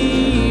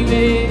receive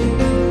it.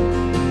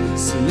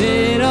 So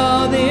let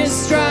all this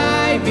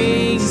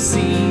striving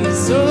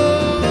cease.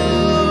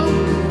 Oh,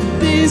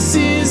 this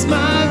is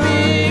my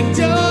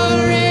victory.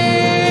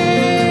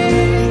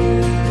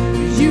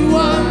 You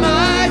are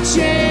my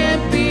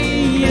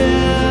champion.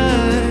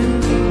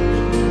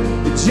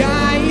 The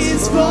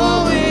giants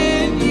fall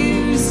when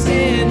you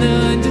stand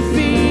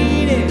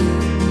undefeated.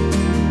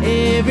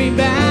 Every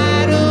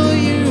battle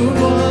you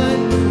won.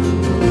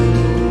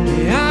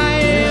 I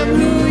am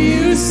who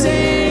you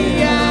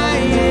say I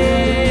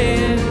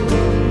am.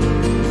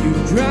 You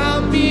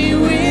crown me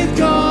with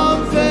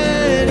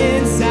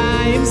confidence.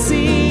 I am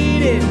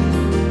seated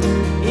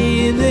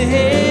in the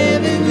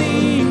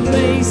heavenly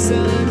place,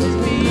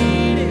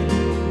 undefeated,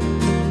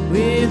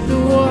 with the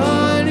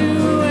one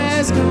who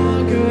has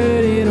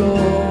conquered it all.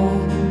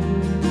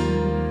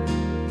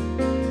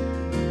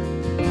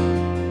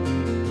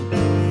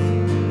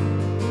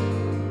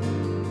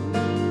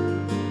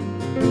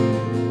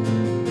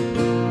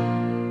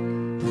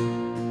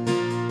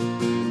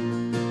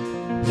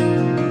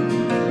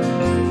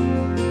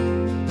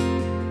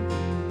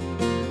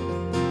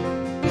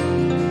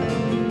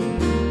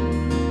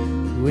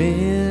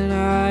 When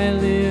I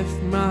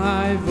lift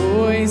my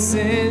voice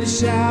and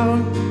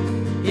shout,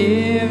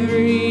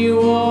 every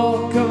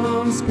wall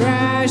comes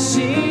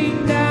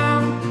crashing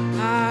down.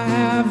 I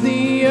have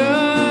the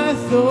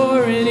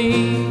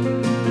authority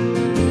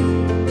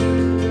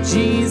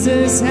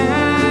Jesus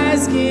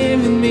has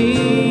given me.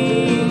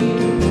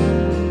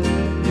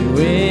 And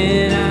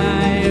when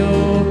I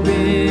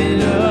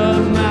open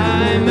up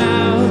my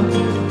mouth,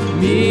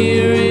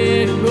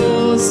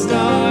 miracles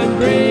start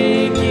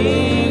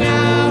breaking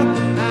out.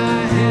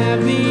 I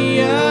have the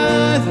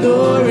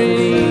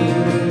authority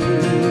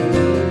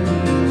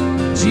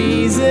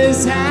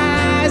Jesus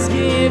has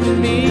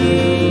given me.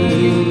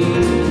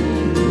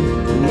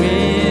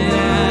 When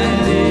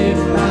I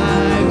lift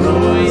my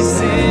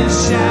voice and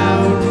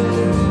shout,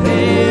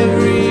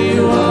 every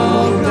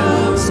wall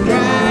comes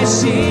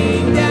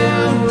crashing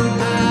down.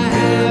 I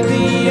have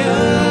the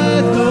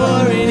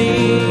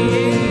authority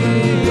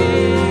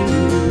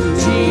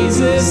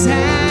Jesus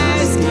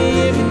has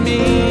given me.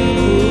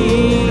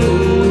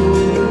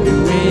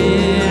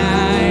 When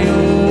I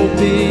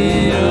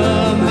open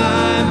up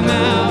my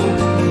mouth,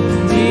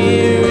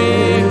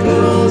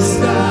 miracles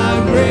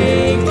start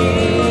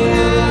breaking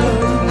out.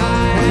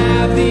 I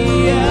have the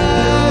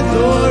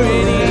authority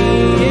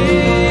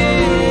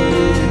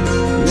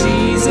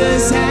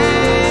Jesus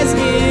has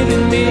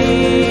given me.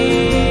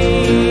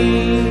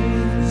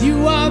 You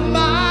are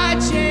my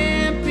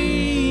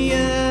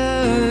champion.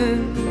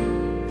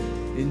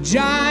 And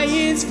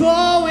giants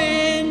fall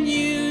when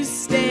you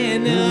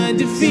stand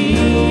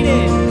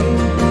undefeated.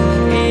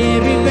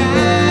 Every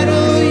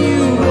battle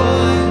you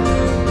won.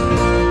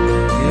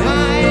 And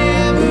I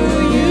am who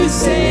you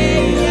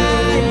say I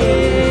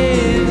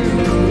am.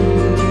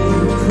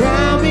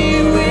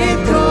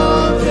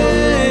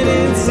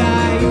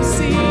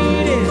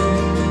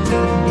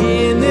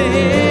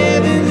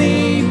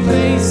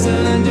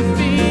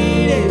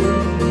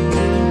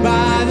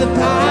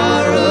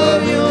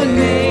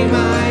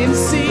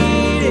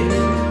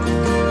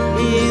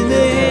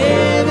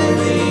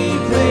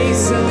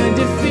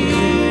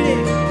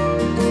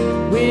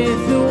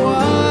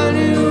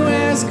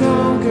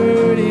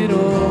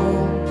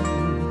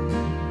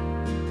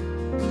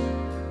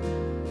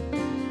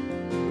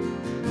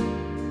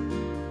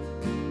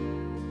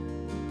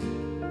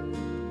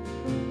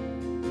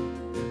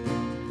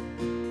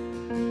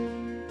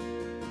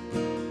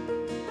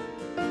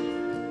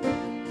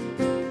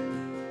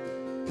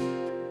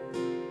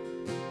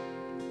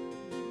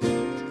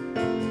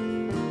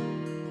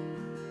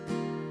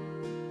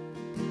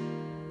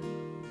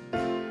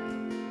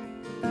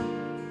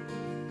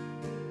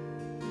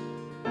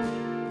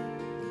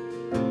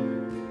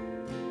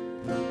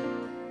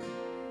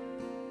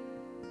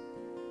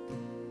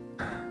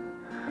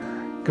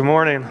 Good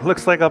morning.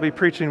 Looks like I'll be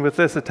preaching with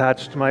this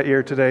attached to my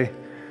ear today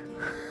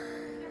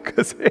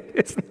because it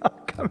is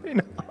not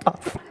coming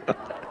off.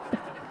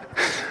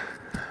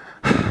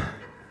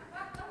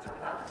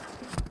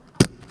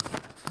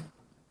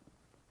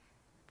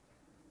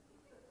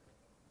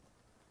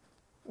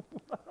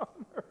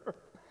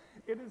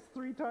 It is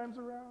 3 times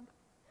around.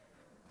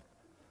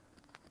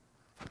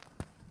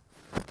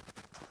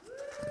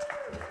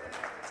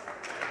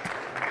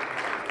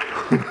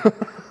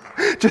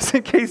 Just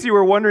in case you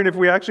were wondering if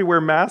we actually wear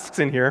masks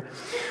in here,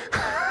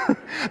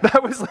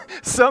 that was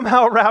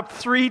somehow wrapped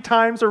 3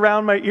 times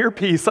around my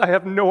earpiece. I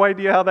have no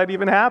idea how that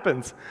even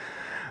happens.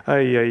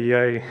 Ay, ay,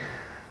 ay.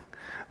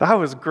 That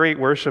was great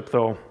worship,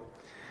 though.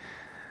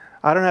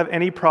 I don't have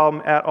any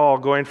problem at all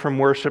going from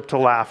worship to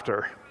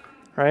laughter,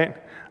 right?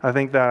 I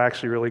think that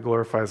actually really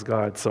glorifies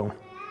God. So,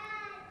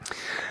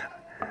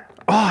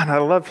 and I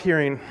love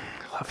hearing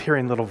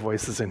little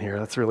voices in here.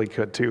 That's really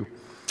good too.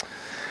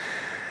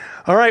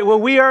 All right, well,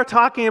 we are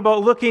talking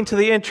about looking to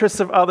the interests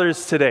of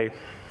others today.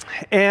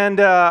 And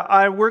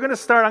we're going to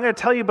start, I'm going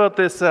to tell you about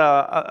this,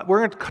 we're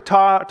going to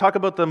talk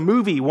about the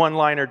movie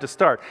One-Liner to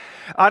start.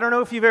 I don't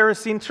know if you've ever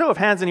seen, show of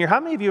hands in here, how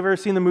many of you have ever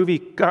seen the movie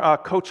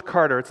Coach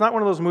Carter? It's not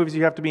one of those movies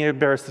you have to be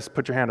embarrassed to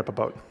put your hand up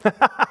about.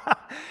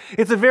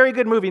 It's a very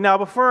good movie. Now,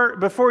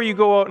 before you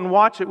go out and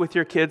watch it with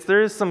your kids,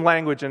 there is some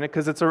language in it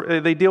because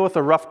they deal with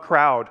a rough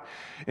crowd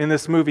in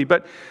this movie.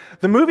 But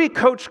the movie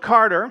Coach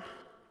Carter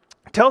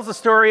tells the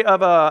story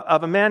of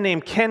a man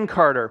named Ken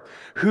Carter,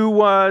 who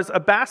was a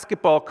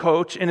basketball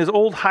coach in his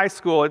old high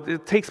school.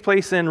 It takes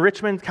place in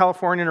Richmond,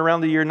 California,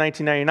 around the year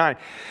 1999.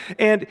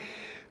 And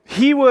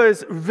he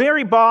was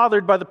very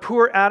bothered by the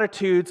poor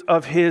attitudes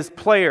of his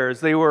players.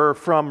 They were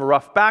from a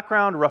rough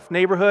background, rough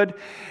neighborhood.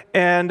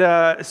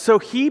 And so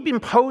he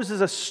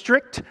imposes a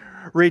strict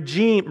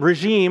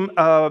regime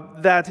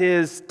that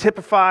is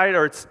typified,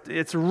 or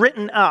it's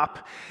written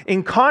up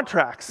in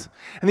contracts.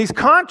 And these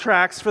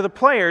contracts for the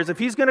players, if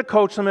he's going to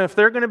coach them, if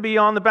they're going to be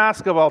on the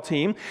basketball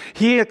team,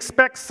 he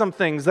expects some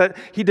things. That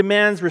he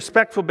demands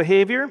respectful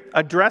behavior,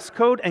 a dress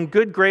code, and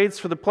good grades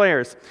for the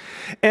players.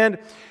 And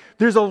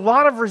there's a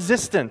lot of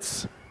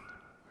resistance.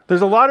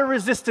 There's a lot of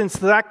resistance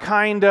to that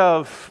kind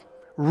of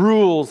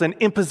rules and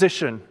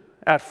imposition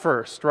at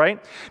first,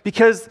 right?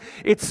 Because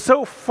it's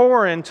so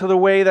foreign to the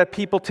way that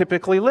people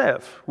typically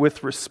live,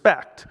 with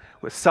respect,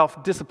 with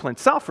self-discipline,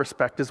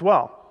 self-respect as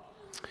well.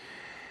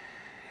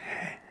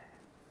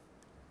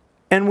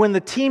 And when the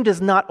team does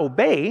not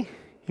obey,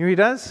 here he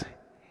does,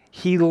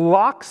 he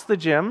locks the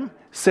gym,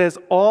 says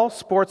all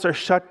sports are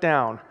shut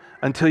down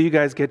until you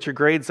guys get your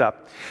grades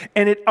up.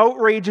 And it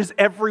outrages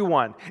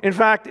everyone. In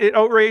fact, it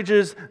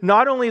outrages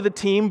not only the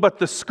team, but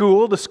the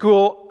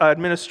school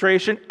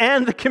administration,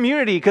 and the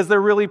community, because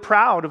they're really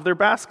proud of their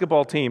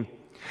basketball team.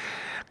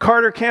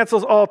 Carter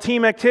cancels all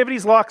team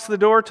activities, locks the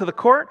door to the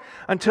court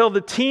until the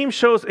team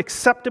shows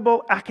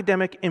acceptable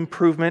academic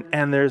improvement,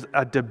 and there's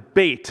a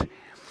debate.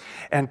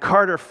 And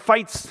Carter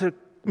fights to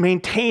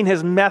maintain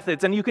his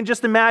methods. And you can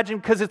just imagine,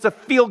 because it's a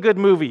feel-good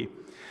movie,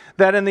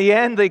 that in the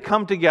end they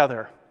come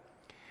together.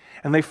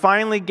 And they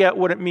finally get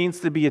what it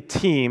means to be a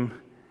team,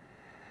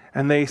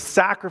 and they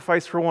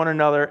sacrifice for one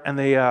another, and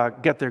they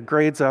get their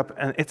grades up,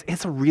 and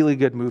it's a really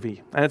good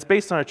movie, and it's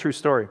based on a true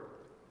story.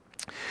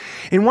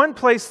 In one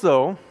place,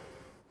 though,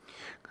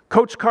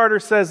 Coach Carter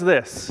says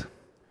this: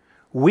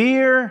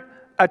 we're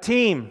a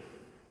team.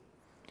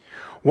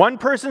 One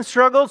person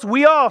struggles,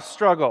 we all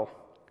struggle.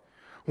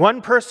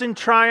 One person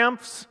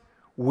triumphs,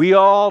 we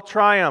all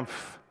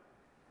triumph.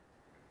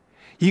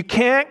 You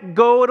can't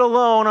go it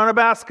alone on a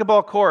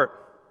basketball court.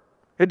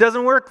 It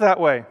doesn't work that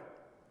way.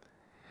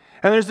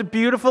 And there's a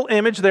beautiful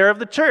image there of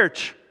the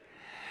church.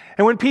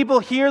 And when people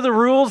hear the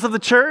rules of the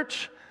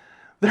church,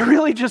 they're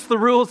really just the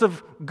rules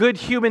of good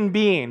human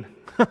being.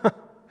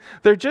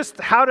 They're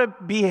just how to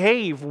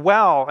behave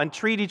well and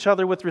treat each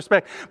other with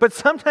respect. But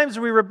sometimes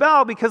we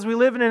rebel because we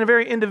live in a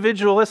very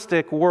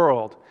individualistic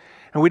world,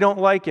 and we don't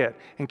like it.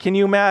 And can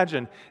you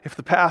imagine if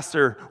the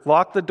pastor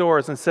locked the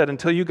doors and said,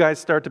 until you guys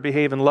start to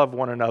behave and love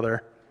one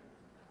another,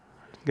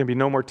 there's going to be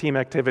no more team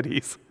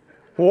activities.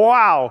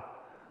 Wow,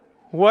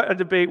 what a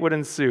debate would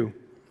ensue.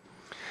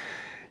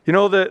 You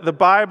know, the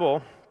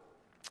Bible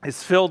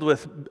is filled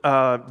with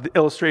the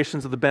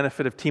illustrations of the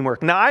benefit of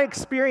teamwork. Now, I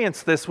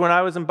experienced this when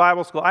I was in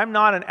Bible school. I'm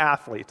not an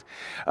athlete.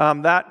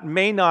 That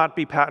may not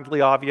be patently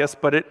obvious,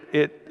 but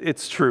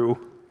it's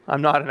true.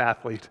 I'm not an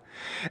athlete.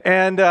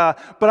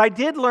 But I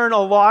did learn a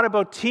lot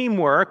about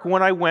teamwork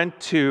when I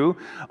went to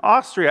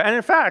Austria. And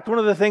in fact, one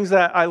of the things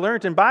that I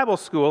learned in Bible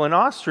school in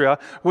Austria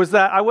was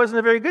that I wasn't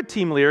a very good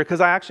team leader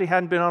because I actually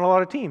hadn't been on a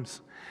lot of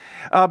teams.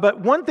 But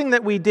one thing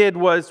that we did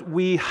was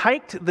we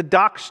hiked the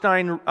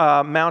Dycke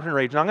mountain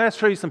range. Now I'm going to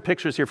show you some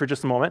pictures here for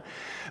just a moment.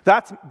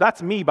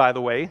 That's me, by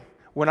the way,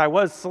 when I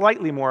was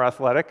slightly more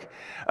athletic.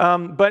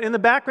 But in the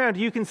background,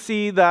 you can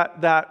see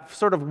that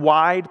sort of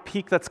wide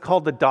peak that's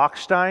called the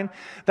Dycke.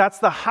 That's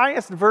the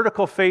highest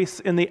vertical face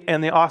in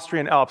the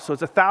Austrian Alps. So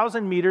it's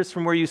 1,000 meters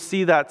from where you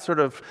see that sort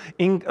of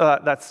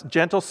that's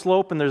gentle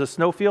slope and there's a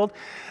snowfield.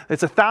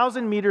 It's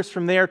 1,000 meters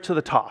from there to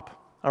the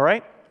top, all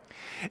right?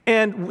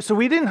 And so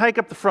we didn't hike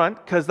up the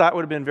front because that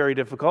would have been very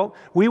difficult.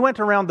 We went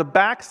around the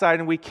backside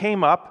and we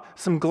came up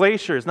some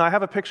glaciers. Now I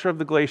have a picture of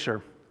the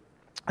glacier.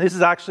 This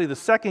is actually the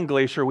second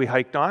glacier we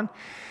hiked on.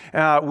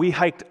 We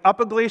hiked up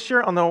a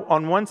glacier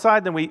on one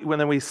side, then we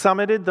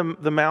summited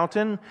the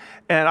mountain,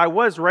 and I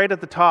was right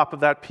at the top of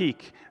that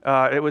peak.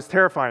 It was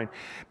terrifying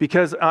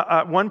because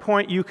at one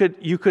point you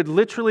could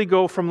literally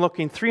go from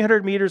looking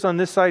 300 meters on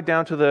this side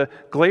down to the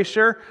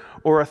glacier,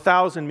 or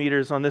 1,000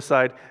 meters on this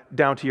side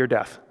down to your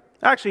death.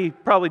 Actually,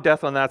 probably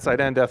death on that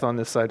side and death on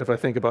this side if I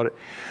think about it.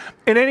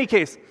 In any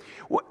case,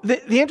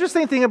 the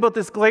interesting thing about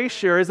this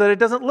glacier is that it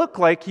doesn't look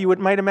like you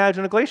might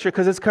imagine a glacier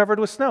because it's covered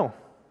with snow.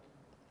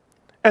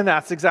 And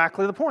that's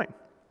exactly the point.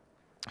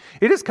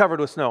 It is covered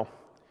with snow.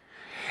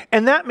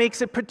 And that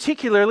makes it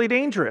particularly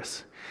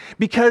dangerous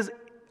because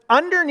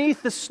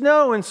underneath the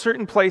snow in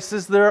certain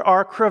places there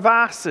are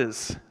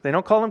crevasses. They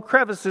don't call them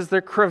crevices,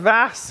 they're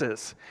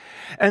crevasses.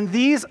 And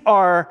these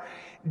are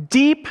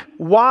deep,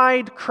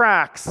 wide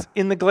cracks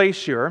in the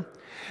glacier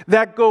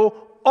that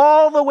go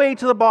all the way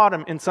to the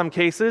bottom in some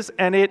cases,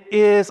 and it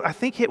is, I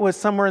think it was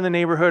somewhere in the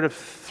neighborhood of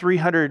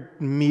 300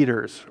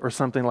 meters or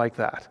something like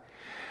that.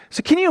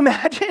 So can you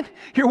imagine?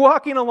 You're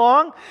walking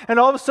along, and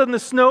all of a sudden the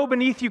snow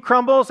beneath you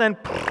crumbles, and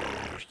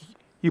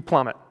you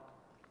plummet.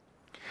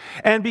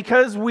 And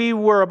because we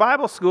were a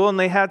Bible school and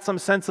they had some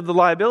sense of the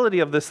liability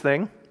of this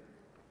thing,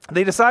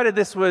 they decided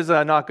this was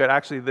not good.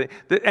 Actually,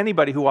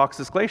 anybody who walks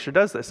this glacier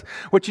does this.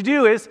 What you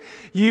do is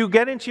you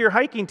get into your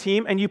hiking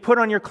team and you put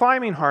on your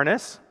climbing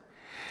harness,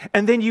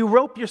 and then you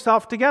rope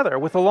yourself together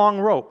with a long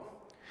rope.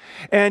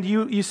 And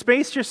you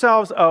space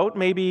yourselves out,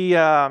 maybe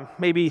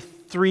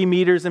 3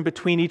 meters in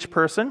between each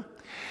person.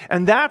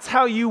 And that's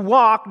how you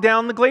walk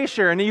down the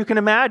glacier. And you can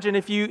imagine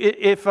if you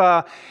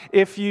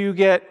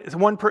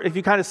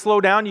kind of slow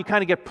down, you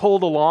kind of get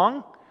pulled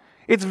along.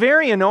 It's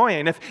very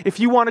annoying. If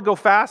you want to go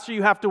faster,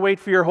 you have to wait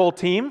for your whole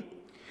team.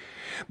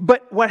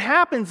 But what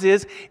happens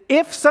is,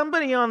 if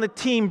somebody on the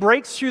team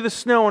breaks through the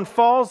snow and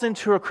falls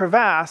into a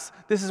crevasse,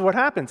 this is what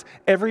happens.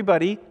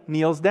 Everybody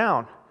kneels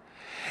down.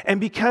 And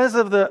because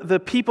of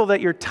the people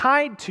that you're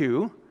tied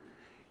to,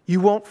 you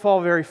won't fall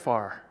very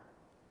far.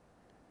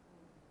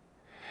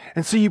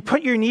 And so you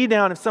put your knee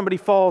down if somebody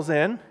falls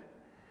in,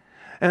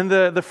 and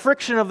the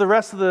friction of the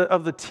rest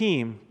of the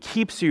team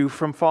keeps you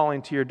from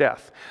falling to your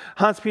death.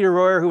 Hans-Peter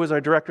Royer, who was our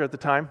director at the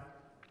time,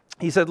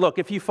 he said, look,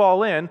 if you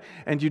fall in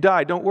and you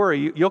die, don't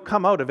worry, you'll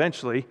come out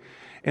eventually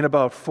in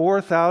about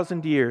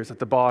 4,000 years at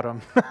the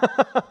bottom.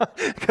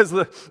 Because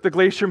the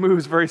glacier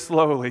moves very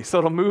slowly, so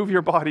it'll move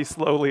your body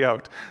slowly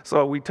out.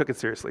 So we took it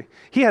seriously.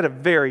 He had a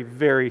very,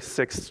 very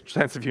sick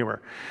sense of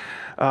humor.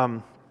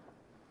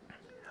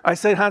 I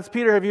said,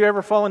 Hans-Peter, have you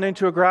ever fallen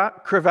into a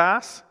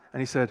crevasse? And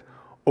he said,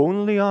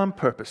 only on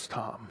purpose,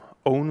 Thom.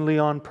 Only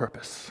on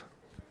purpose.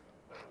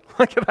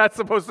 Like that's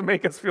supposed to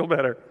make us feel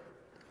better.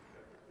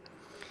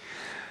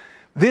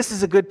 This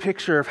is a good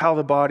picture of how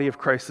the body of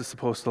Christ is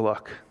supposed to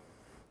look.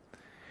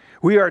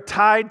 We are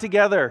tied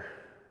together.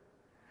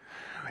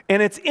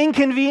 And it's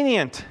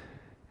inconvenient.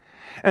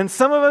 And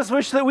some of us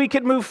wish that we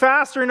could move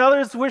faster, and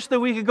others wish that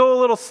we could go a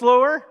little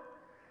slower.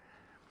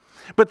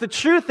 But the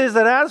truth is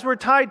that as we're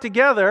tied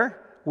together,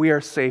 we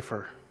are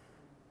safer.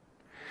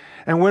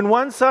 And when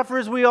one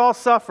suffers, we all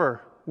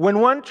suffer. When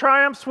one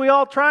triumphs, we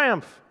all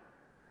triumph.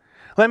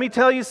 Let me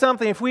tell you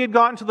something. If we had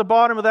gotten to the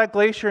bottom of that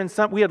glacier and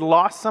we had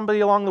lost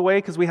somebody along the way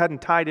because we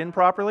hadn't tied in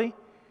properly,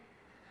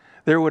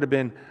 there would have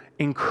been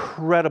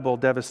incredible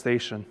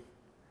devastation.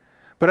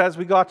 But as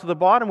we got to the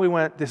bottom, we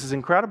went, this is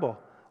incredible.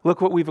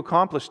 Look what we've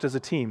accomplished as a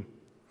team.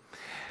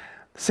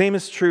 The same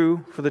is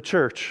true for the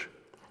church.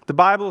 The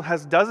Bible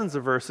has dozens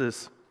of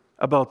verses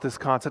about this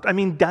concept. I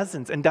mean,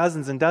 dozens and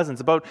dozens and dozens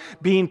about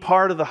being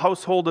part of the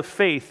household of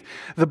faith,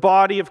 the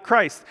body of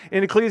Christ.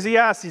 In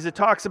Ecclesiastes, it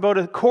talks about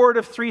a cord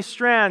of 3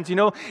 strands. You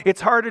know,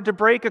 it's harder to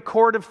break a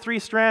cord of 3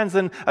 strands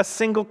than a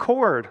single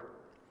cord.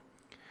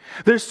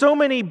 There's so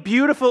many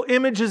beautiful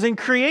images in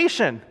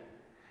creation.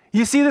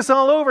 You see this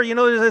all over. You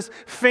know, there's this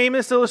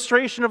famous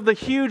illustration of the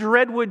huge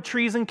redwood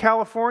trees in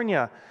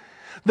California.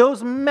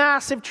 Those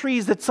massive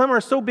trees that some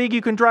are so big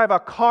you can drive a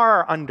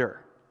car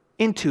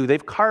into.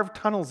 They've carved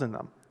tunnels in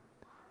them.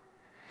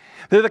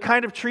 They're the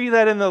kind of tree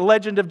that in the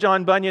legend of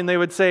John Bunyan, they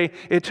would say,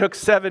 it took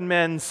 7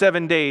 men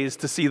 7 days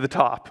to see the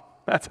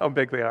top. That's how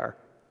big they are.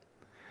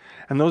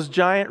 And those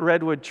giant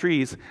redwood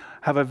trees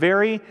have a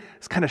very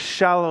kind of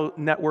shallow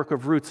network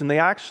of roots. And they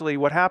actually,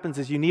 what happens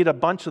is you need a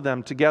bunch of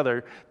them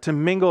together to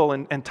mingle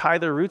and tie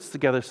their roots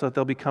together so that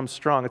they'll become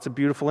strong. It's a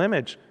beautiful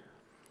image.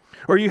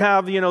 Or you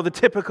have, the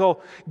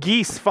typical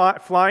geese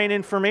flying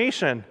in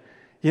formation,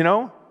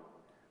 Now,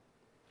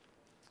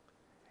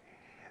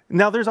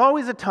 there's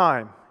always a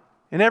time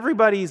in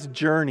everybody's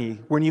journey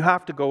when you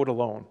have to go it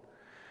alone.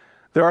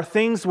 There are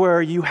things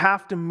where you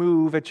have to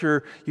move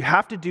you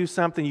have to do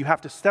something, you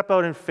have to step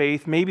out in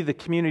faith. Maybe the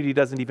community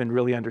doesn't even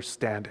really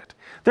understand it.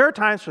 There are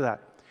times for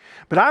that.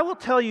 But I will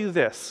tell you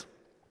this.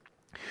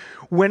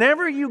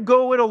 Whenever you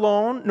go it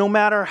alone, no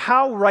matter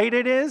how right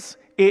it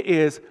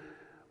is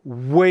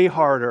way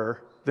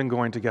harder than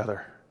going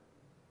together.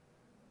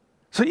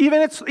 So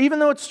even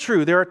though it's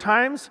true, there are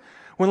times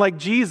when, like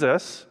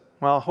Jesus,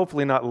 well,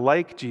 hopefully not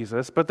like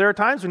Jesus, but there are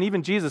times when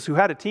even Jesus, who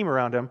had a team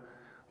around him,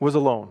 was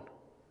alone.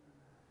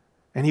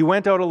 And he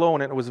went out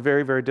alone, and it was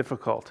very, very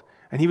difficult.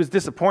 And he was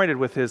disappointed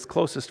with his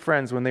closest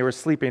friends when they were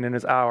sleeping in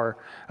his hour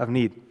of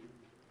need.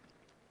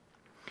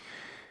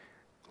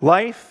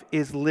 Life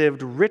is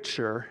lived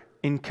richer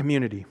in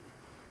community.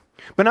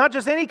 But not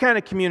just any kind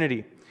of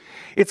community.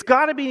 It's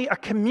got to be a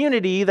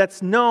community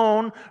that's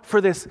known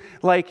for this,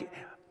 like,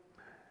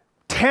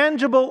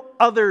 tangible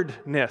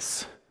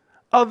otheredness.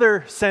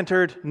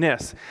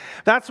 Other-centeredness.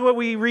 That's what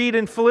we read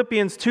in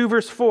Philippians 2,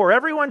 verse 4.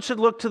 Everyone should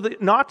look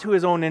not to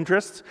his own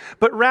interests,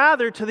 but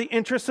rather to the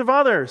interests of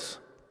others.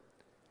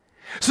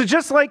 So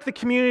just like the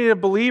community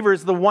of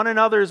believers, the one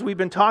another's we've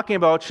been talking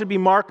about should be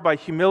marked by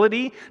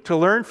humility, to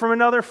learn from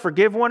another,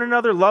 forgive one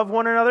another, love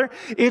one another.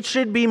 It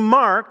should be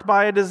marked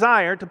by a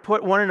desire to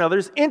put one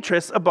another's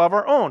interests above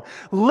our own.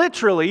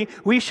 Literally,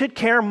 we should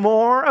care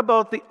more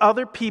about the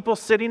other people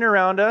sitting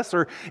around us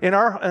or in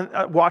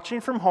our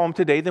watching from home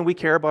today than we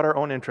care about our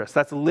own interests.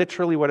 That's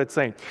literally what it's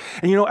saying.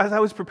 And as I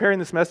was preparing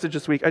this message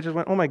this week, I just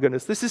went, oh my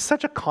goodness, this is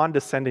such a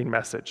condescending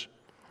message.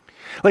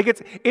 Like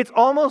it's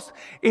almost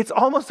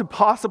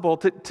impossible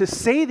to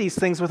say these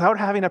things without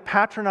having a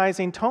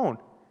patronizing tone.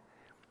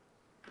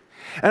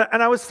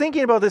 And I was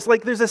thinking about this,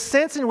 like there's a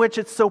sense in which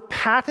it's so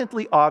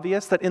patently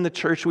obvious that in the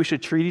church we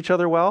should treat each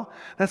other well.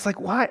 That's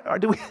like, why?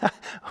 Do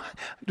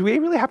we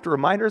really have to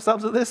remind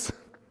ourselves of this?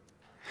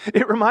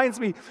 It reminds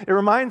me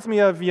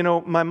of,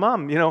 my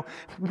mom,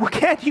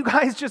 can't you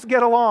guys just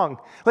get along?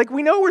 Like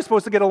we know we're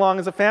supposed to get along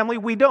as a family,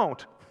 we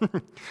don't.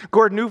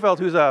 Gordon Neufeld,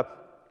 who's a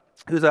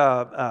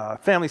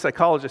family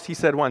psychologist, he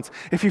said once,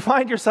 if you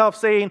find yourself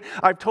saying,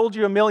 I've told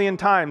you 1,000,000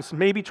 times,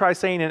 maybe try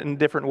saying it in a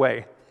different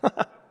way.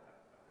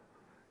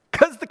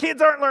 Because the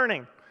kids aren't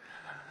learning.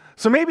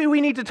 So maybe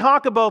we need to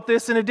talk about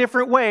this in a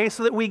different way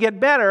so that we get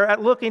better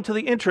at looking to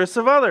the interests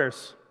of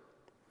others.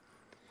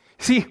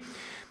 See,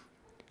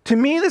 to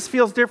me this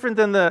feels different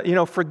than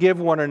the, forgive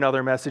one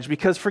another message,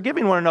 because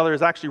forgiving one another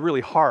is actually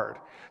really hard.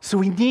 So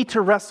we need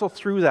to wrestle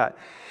through that.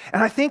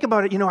 And I think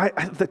about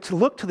it, to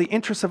look to the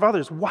interests of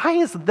others. Why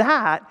is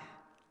that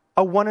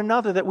a one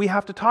another that we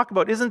have to talk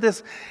about? Isn't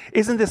this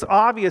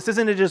obvious?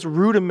 Isn't it just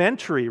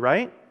rudimentary,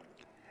 right?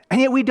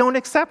 And yet we don't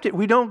accept it.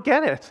 We don't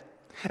get it.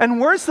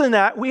 And worse than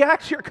that, we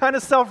actually are kind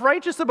of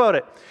self-righteous about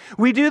it.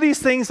 We do these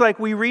things like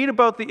we read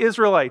about the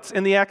Israelites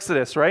in the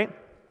Exodus, right?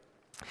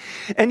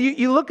 And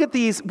you look at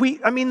these, one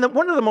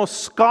of the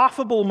most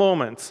scoffable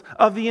moments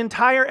of the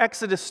entire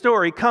Exodus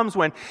story comes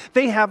when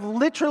they have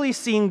literally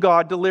seen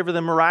God deliver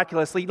them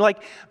miraculously,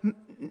 like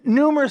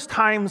numerous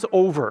times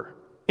over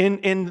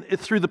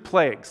through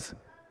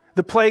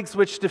the plagues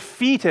which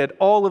defeated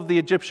all of the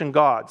Egyptian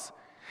gods.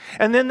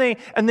 And then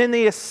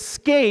they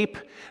escape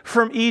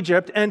from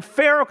Egypt, and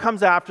Pharaoh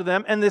comes after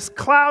them, and this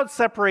cloud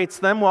separates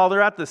them while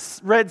they're at the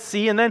Red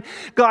Sea, and then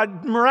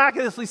God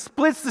miraculously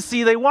splits the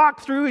sea. They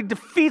walk through, he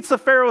defeats the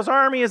Pharaoh's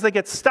army as they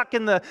get stuck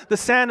in the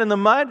sand and the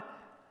mud.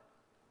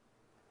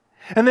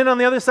 And then on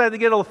the other side, they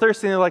get a little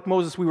thirsty, and they're like,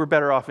 Moses, we were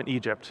better off in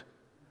Egypt.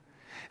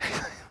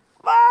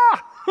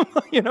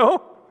 You've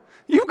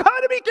got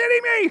to be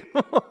kidding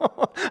me.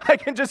 I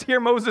can just hear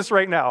Moses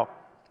right now.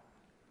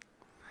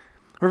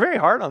 We're very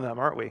hard on them,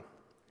 aren't we?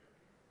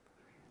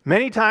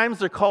 Many times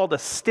they're called a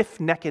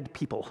stiff-necked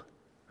people,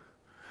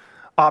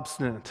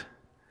 obstinate.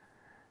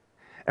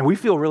 And we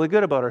feel really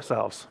good about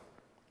ourselves.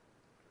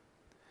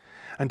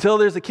 Until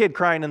there's a kid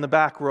crying in the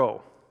back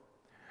row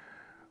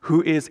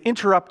who is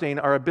interrupting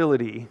our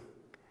ability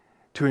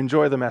to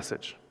enjoy the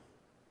message.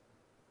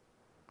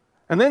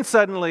 And then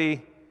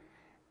suddenly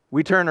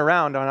we turn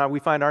around and we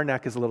find our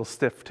neck is a little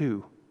stiff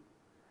too.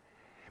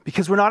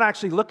 Because we're not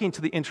actually looking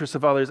to the interests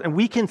of others. And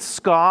we can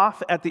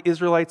scoff at the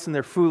Israelites and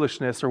their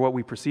foolishness, or what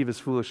we perceive as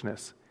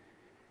foolishness.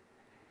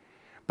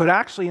 But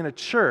actually in a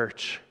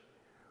church,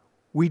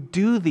 we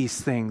do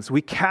these things.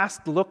 We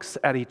cast looks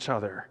at each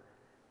other.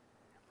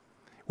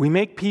 We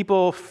make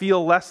people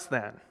feel less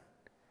than.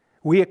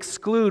 We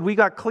exclude. We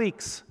got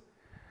cliques.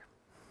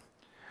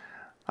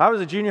 I was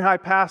a junior high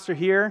pastor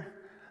here.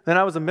 Then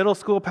I was a middle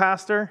school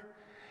pastor.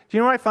 Do you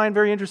know what I find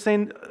very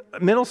interesting?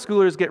 Middle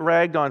schoolers get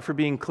ragged on for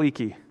being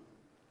cliquey.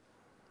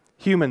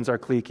 Humans are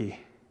cliquey.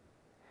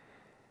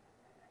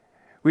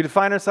 We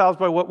define ourselves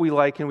by what we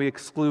like and we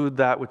exclude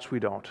that which we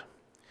don't.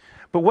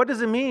 But what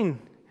does it mean?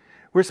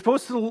 We're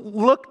supposed to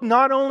look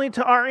not only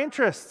to our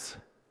interests.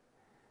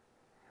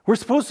 We're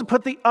supposed to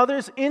put the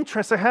other's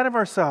interests ahead of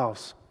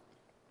ourselves.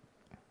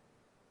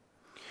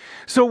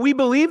 So we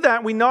believe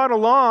that, we nod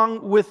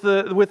along with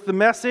the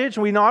message,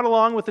 we nod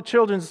along with the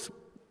children's,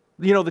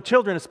 the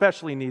children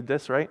especially need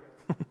this, right?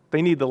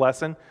 They need the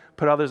lesson,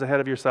 put others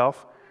ahead of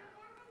yourself.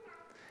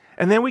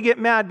 And then we get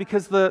mad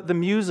because the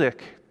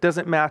music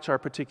doesn't match our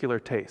particular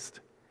taste.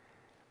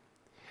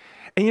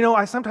 And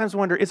I sometimes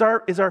wonder, is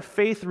our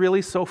faith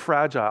really so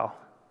fragile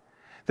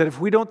that if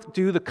we don't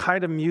do the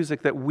kind of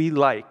music that we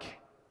like,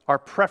 our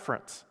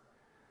preference,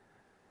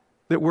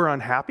 that we're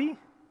unhappy?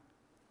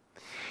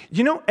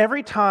 You know,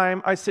 every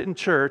time I sit in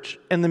church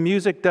and the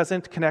music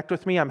doesn't connect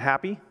with me, I'm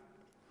happy.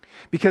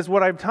 Because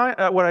what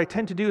I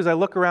tend to do is I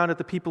look around at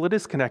the people it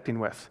is connecting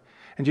with.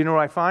 And do you know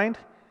what I find?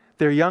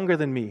 They're younger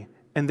than me,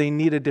 and they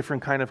need a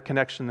different kind of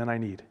connection than I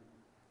need.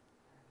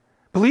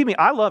 Believe me,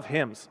 I love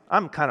hymns.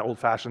 I'm kind of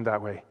old-fashioned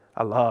that way.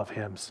 I love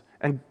hymns.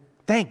 And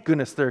thank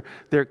goodness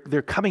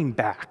they're coming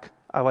back.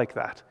 I like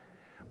that.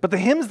 But the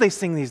hymns they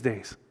sing these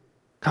days,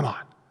 come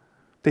on,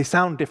 they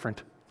sound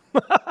different.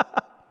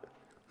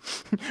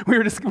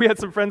 We had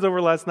some friends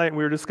over last night, and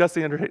we were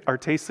discussing our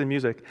tastes in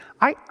music.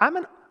 I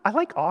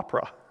like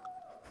opera.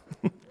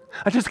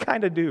 I just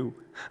kind of do.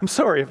 I'm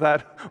sorry if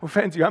that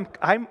offends you.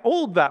 I'm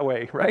old that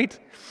way, right?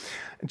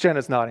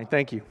 Jenna's nodding.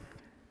 Thank you.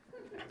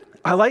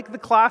 I like the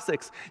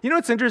classics. You know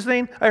what's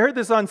interesting? I heard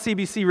this on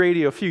CBC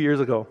radio a few years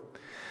ago.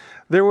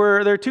 There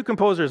are two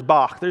composers,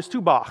 Bach. There's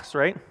two Bachs,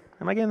 right?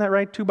 Am I getting that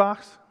right? Two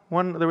Bachs?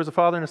 There was a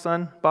father and a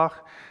son,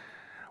 Bach.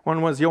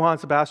 One was Johann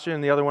Sebastian,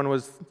 and the other one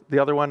was the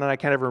other one, and I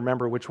can't ever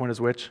remember which one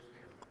is which.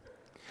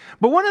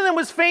 But one of them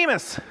was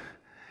famous.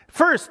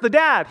 First, the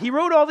dad, he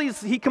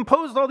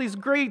composed all these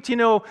great,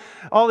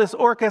 all this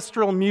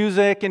orchestral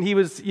music, and he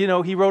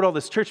wrote all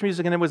this church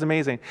music, and it was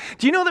amazing.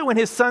 Do you know that when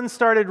his son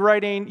started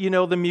writing,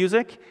 the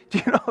music, do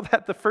you know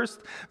that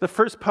the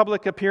first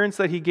public appearance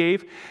that he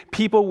gave,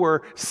 people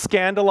were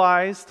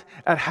scandalized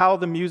at how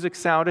the music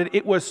sounded?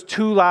 It was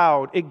too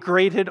loud. It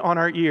grated on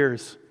our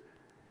ears.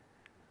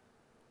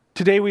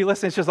 Today we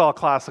listen, it's just all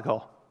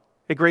classical.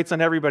 It grates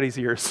on everybody's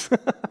ears.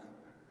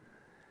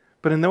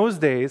 But in those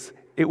days,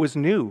 it was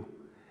new.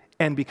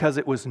 And because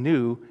it was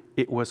new,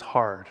 it was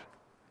hard.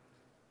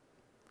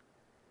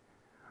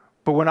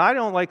 But when I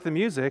don't like the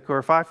music, or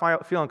if I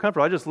feel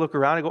uncomfortable, I just look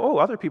around and go, oh,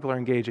 other people are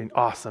engaging.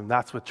 Awesome,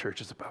 that's what church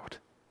is about.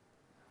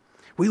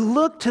 We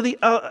look to the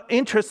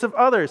interests of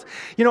others.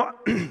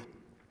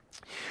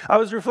 I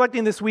was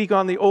reflecting this week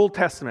on the Old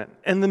Testament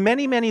and the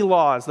many, many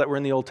laws that were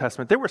in the Old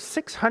Testament. There were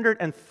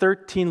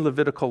 613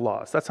 Levitical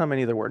laws. That's how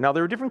many there were. Now,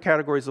 there were different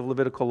categories of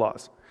Levitical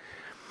laws.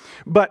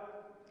 But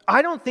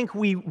I don't think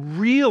we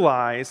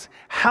realize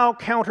how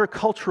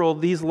countercultural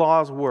these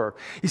laws were.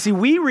 You see,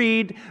 we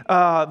read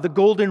the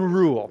Golden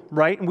Rule,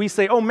 right? And we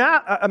say,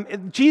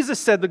 Jesus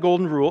said the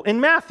Golden Rule in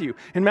Matthew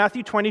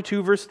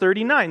 22, verse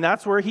 39.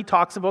 That's where he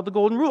talks about the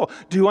Golden Rule.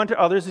 Do unto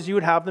others as you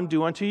would have them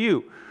do unto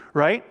you,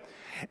 right?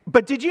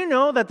 But did you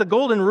know that the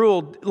Golden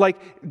Rule,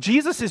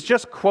 Jesus is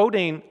just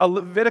quoting a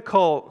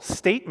Levitical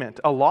statement,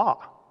 a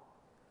law.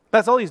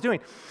 That's all he's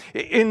doing.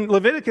 In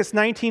Leviticus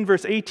 19,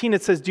 verse 18,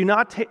 it says, Do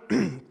not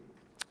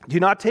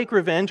take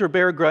revenge or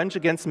bear a grudge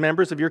against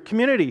members of your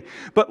community,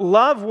 but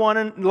love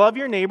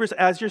your neighbors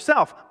as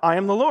yourself. I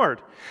am the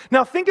Lord.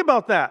 Now think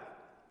about that.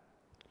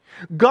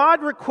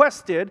 God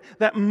requested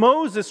that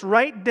Moses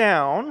write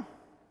down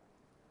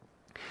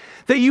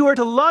that you are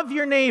to love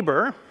your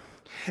neighbor,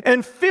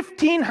 and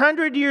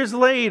 1,500 years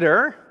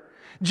later,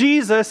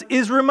 Jesus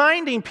is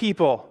reminding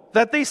people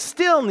that they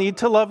still need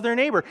to love their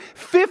neighbor.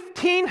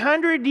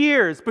 1,500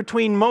 years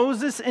between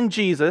Moses and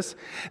Jesus,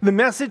 the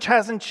message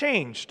hasn't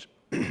changed.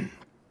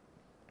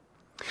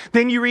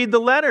 Then you read the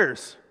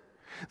letters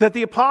that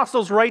the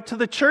apostles write to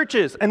the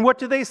churches. And what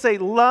do they say?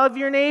 Love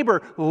your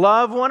neighbor.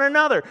 Love one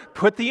another.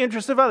 Put the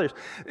interests of others.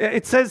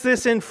 It says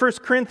this in 1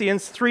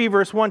 Corinthians 3,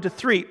 verse 1 to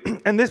 3.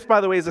 And this,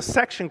 by the way, is a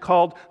section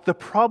called The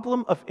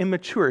Problem of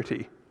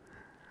Immaturity.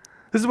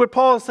 This is what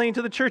Paul is saying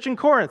to the church in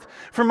Corinth.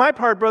 For my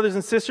part, brothers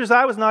and sisters,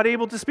 I was not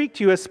able to speak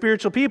to you as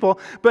spiritual people,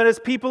 but as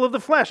people of the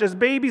flesh, as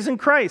babies in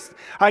Christ.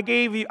 I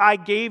gave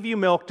you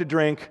milk to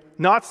drink,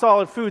 not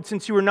solid food,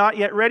 since you were not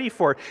yet ready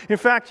for it. In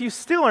fact, you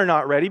still are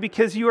not ready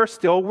because you are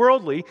still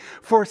worldly.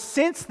 For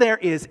since there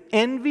is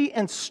envy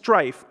and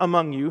strife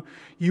among you,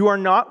 are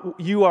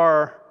you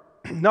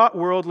not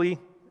worldly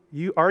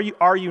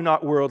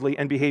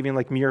and behaving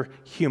like mere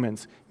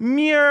humans?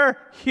 Mere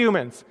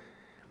humans.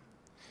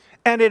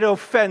 And it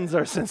offends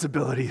our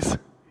sensibilities.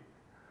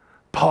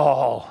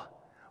 Paul.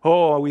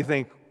 Oh, we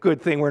think,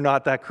 good thing we're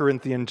not that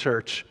Corinthian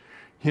church.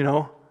 It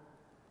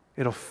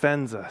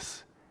offends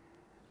us.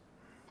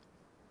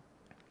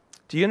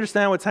 Do you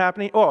understand what's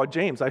happening? Oh,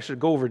 James. I should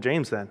go over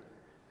James then.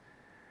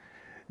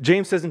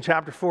 James says in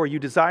chapter 4, you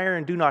desire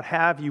and do not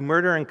have, you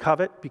murder and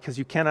covet because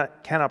you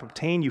cannot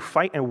obtain, you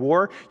fight and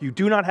war, you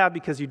do not have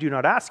because you do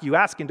not ask, you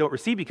ask and don't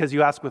receive because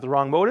you ask with the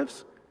wrong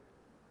motives,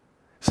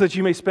 so that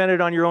you may spend it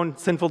on your own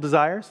sinful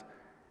desires.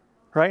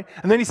 Right?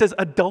 And then he says,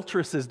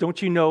 adulteresses,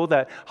 don't you know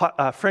that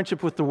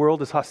friendship with the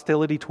world is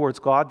hostility towards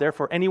God?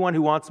 Therefore, anyone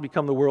who wants to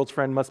become the world's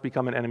friend must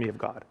become an enemy of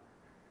God.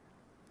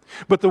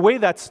 But the way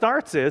that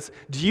starts is,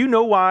 do you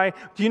know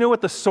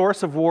what the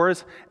source of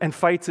wars and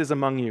fights is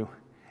among you?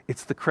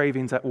 It's the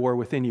cravings at war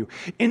within you.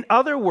 In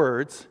other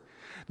words,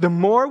 the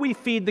more we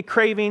feed the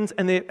cravings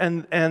and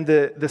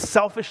the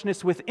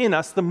selfishness within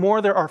us, the more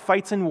there are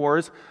fights and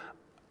wars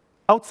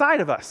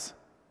outside of us.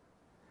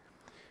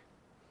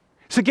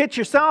 So get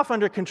yourself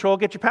under control,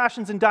 get your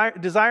passions and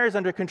desires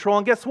under control,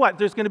 and guess what?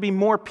 There's going to be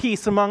more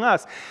peace among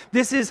us.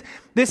 This is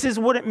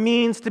what it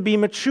means to be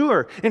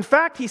mature. In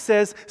fact, he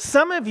says,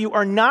 some of you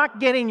are not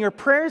getting your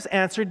prayers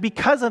answered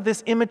because of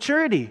this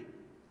immaturity.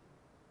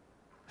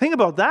 Think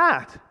about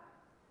that.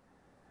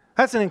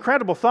 That's an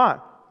incredible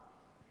thought.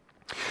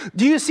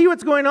 Do you see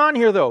what's going on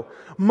here, though?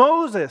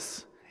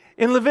 Moses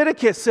in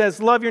Leviticus says,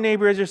 love your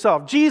neighbor as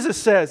yourself. Jesus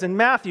says in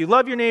Matthew,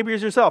 love your neighbor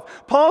as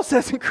yourself. Paul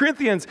says in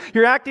Corinthians,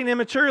 you're acting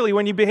immaturely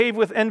when you behave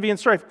with envy and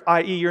strife,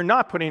 i.e. you're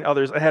not putting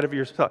others ahead of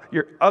yourself,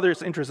 your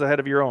others' interests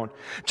ahead of your own.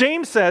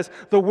 James says,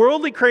 the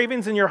worldly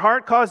cravings in your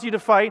heart cause you to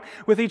fight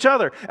with each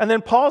other. And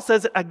then Paul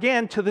says it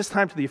again, to this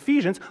time to the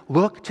Ephesians,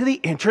 look to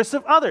the interests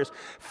of others.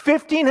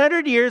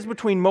 1,500 years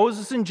between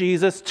Moses and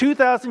Jesus,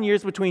 2,000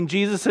 years between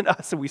Jesus and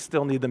us, and we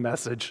still need the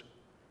message.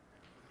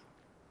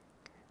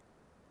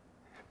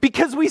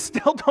 Because we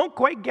still don't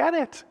quite get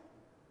it.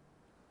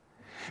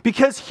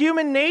 Because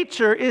human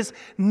nature is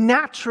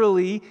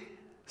naturally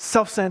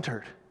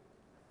self-centered.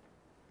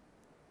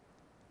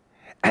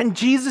 And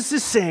Jesus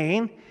is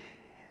saying,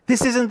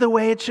 this isn't the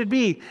way it should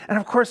be. And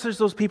of course there's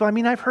those people,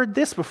 I've heard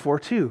this before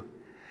too.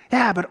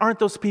 Yeah, but aren't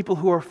those people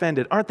who are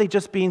offended, aren't they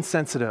just being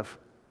sensitive?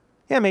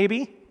 Yeah,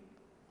 maybe.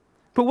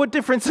 But what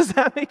difference does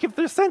that make if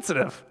they're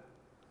sensitive?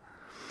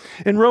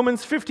 In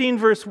Romans 15,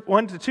 verse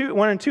 1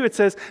 and 2, it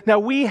says, Now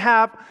we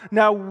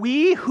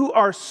who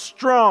are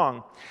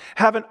strong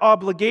have an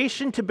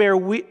obligation to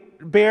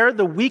bear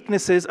the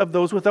weaknesses of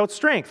those without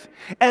strength,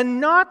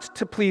 and not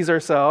to please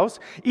ourselves.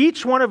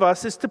 Each one of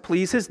us is to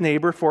please his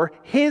neighbor for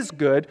his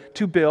good,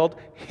 to build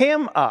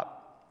him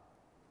up.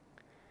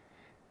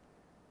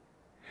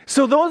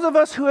 So those of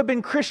us who have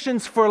been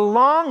Christians for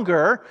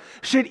longer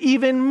should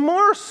even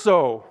more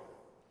so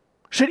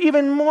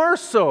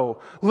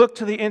look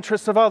to the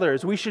interests of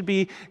others. We should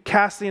be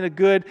casting a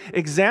good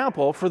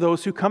example for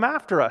those who come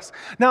after us.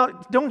 Now,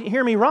 don't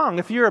hear me wrong.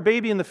 If you're a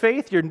baby in the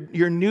faith,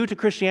 you're new to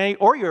Christianity,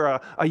 or you're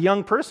a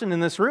young person in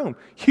this room,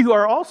 you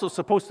are also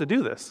supposed to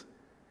do this.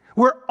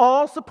 We're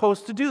all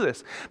supposed to do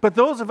this. But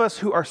those of us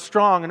who are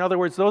strong, in other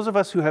words, those of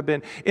us who have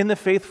been in the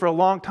faith for a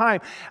long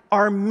time,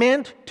 are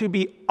meant to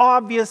be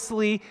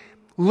obviously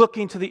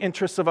looking to the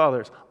interests of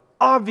others.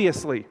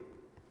 Obviously.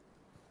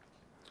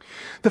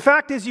 The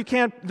fact that you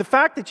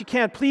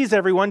can't please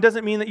everyone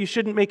doesn't mean that you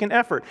shouldn't make an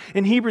effort.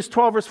 In Hebrews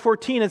 12, verse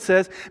 14, it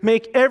says,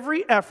 make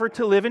every effort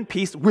to live in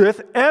peace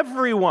with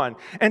everyone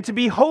and to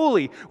be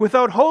holy.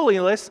 Without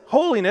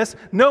holiness,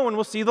 no one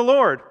will see the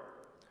Lord.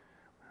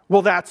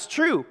 Well, that's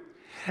true.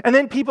 And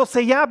then people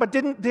say, yeah, but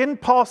didn't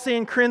Paul say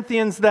in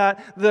Corinthians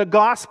that the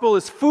gospel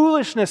is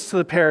foolishness to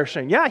the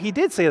perishing? Yeah, he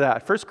did say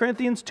that, 1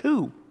 Corinthians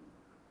 2.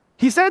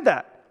 He said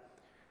that.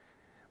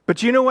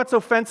 But you know what's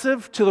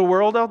offensive to the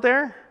world out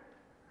there?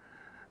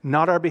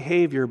 Not our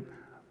behavior,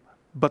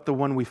 but the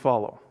one we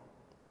follow.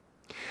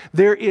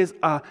 There is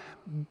a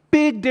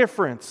big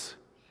difference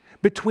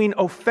between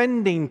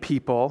offending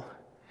people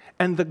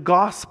and the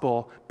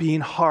gospel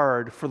being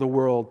hard for the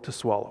world to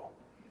swallow.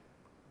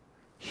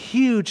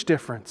 Huge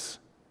difference.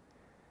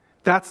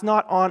 That's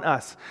not on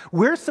us.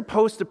 We're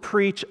supposed to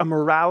preach a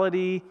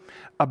morality,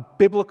 a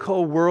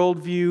biblical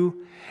worldview,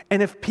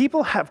 and if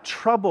people have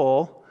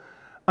trouble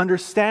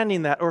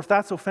understanding that, or if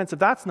that's offensive,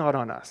 that's not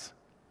on us.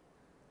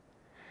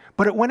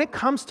 But when it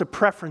comes to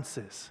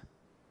preferences,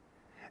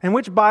 and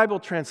which Bible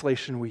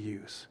translation we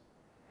use,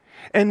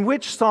 and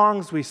which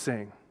songs we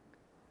sing,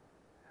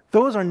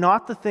 those are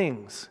not the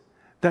things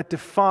that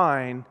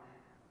define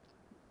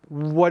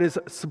what is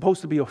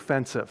supposed to be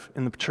offensive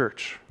in the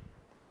church.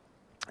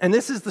 And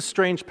this is the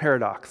strange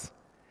paradox.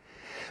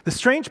 The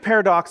strange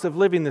paradox of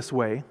living this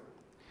way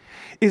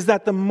is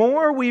that the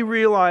more we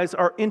realize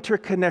our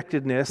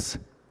interconnectedness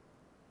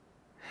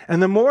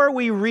and the more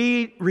we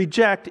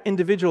reject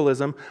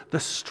individualism, the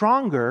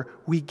stronger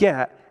we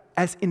get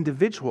as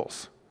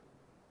individuals.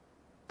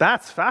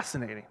 That's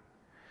fascinating.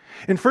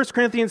 In 1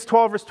 Corinthians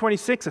 12, verse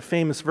 26, a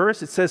famous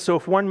verse, it says, so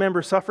if one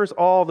member suffers,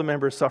 all the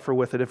members suffer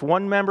with it. If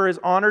one member is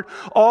honored,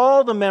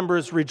 all the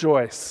members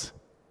rejoice.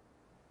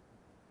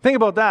 Think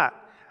about that.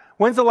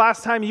 When's the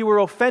last time you were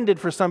offended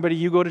for somebody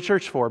you go to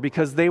church for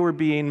because they were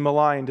being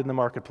maligned in the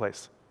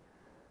marketplace?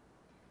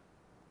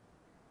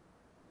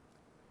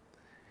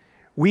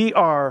 We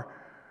are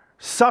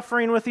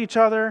suffering with each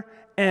other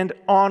and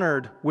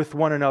honored with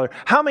one another.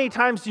 How many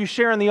times do you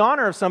share in the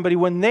honor of somebody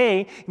when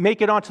they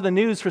make it onto the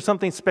news for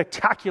something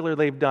spectacular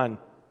they've done?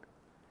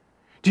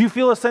 Do you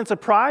feel a sense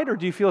of pride or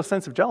do you feel a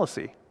sense of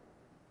jealousy?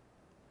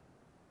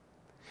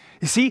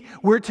 You see,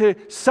 we're to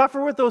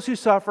suffer with those who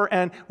suffer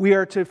and we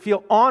are to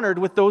feel honored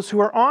with those who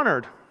are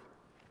honored.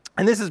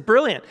 And this is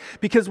brilliant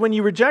because when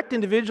you reject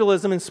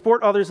individualism and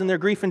support others in their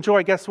grief and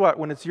joy, guess what?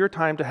 When it's your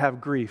time to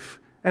have grief,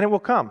 and it will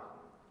come,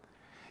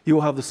 you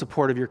will have the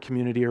support of your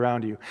community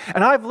around you.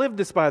 And I've lived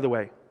this, by the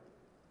way.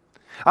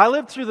 I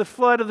lived through the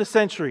flood of the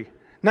century,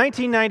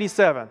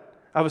 1997.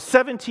 I was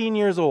 17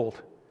 years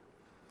old.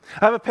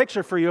 I have a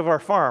picture for you of our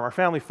farm, our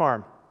family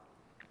farm.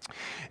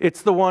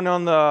 It's the one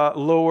on the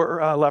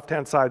lower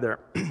left-hand side there.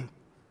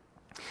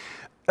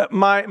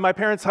 My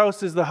parents'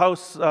 house is the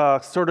house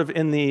sort of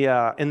in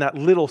that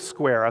little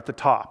square at the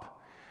top.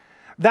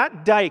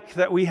 That dike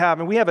that we have,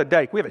 and we have a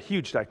dike, we have a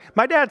huge dike.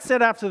 My dad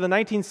said after the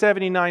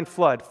 1979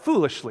 flood,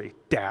 foolishly,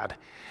 Dad,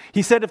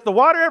 he said, if the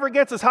water ever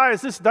gets as high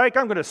as this dike,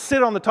 I'm going to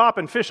sit on the top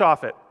and fish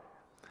off it.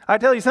 I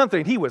tell you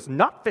something, he was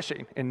not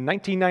fishing in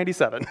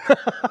 1997.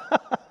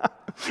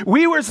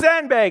 We were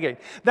sandbagging.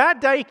 That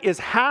dike is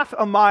half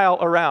a mile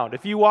around.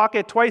 If you walk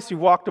it twice,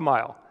 you've walked a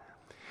mile.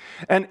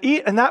 And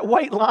that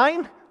white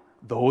line,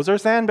 those are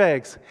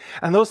sandbags.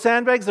 And those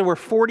sandbags, there were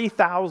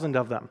 40,000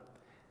 of them.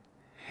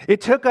 It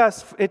took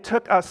us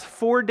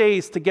 4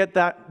 days to get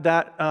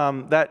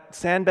that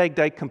sandbag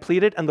dike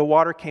completed, and the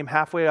water came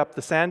halfway up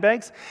the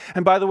sandbags.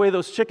 And by the way,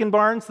 those chicken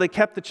barns, they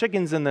kept the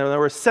chickens in there. There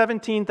were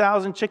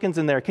 17,000 chickens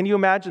in there. Can you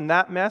imagine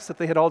that mess if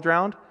they had all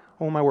drowned?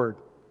 Oh my word.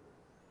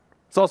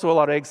 It's also a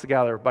lot of eggs to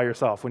gather by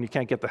yourself when you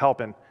can't get the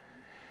help in.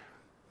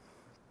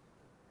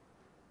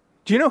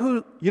 Do you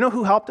know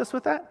who helped us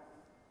with that?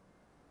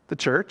 The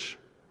church.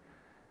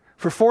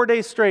 For 4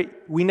 days straight,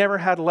 we never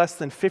had less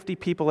than 50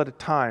 people at a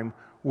time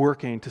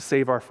working to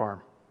save our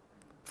farm.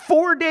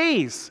 4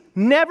 days,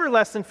 never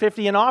less than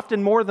 50, and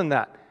often more than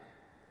that.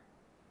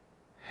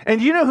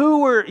 And you know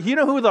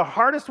who the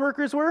hardest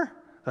workers were?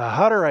 The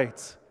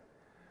Hutterites.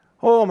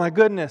 Oh my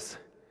goodness.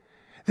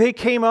 They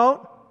came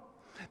out.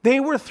 They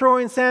were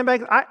throwing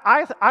sandbags.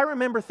 I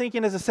remember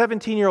thinking as a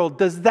 17-year-old,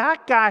 does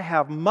that guy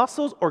have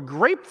muscles or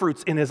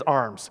grapefruits in his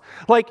arms?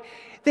 Like,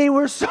 they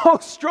were so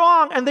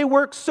strong and they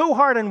worked so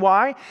hard. And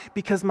why?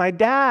 Because my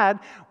dad,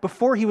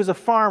 before he was a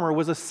farmer,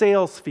 was a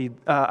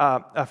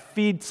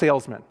feed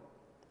salesman.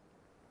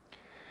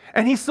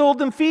 And he sold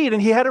them feed,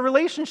 and he had a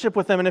relationship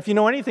with them. And if you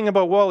know anything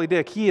about Wally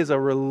Dycke, he is a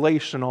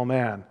relational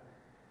man.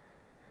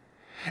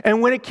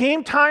 And when it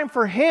came time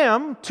for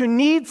him to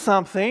need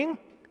something,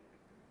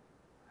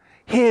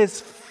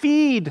 his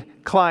feed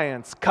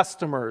clients,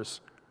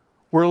 customers,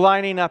 were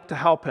lining up to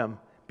help him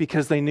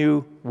because they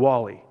knew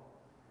Wally.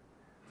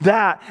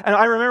 And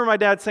I remember my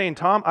dad saying,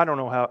 Tom, I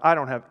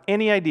don't have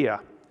any idea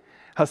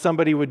how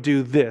somebody would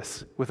do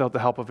this without the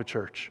help of a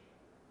church.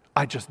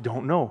 I just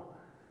don't know.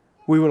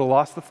 We would have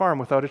lost the farm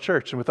without a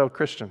church and without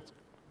Christians.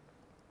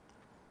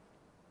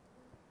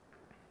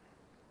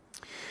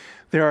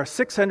 There are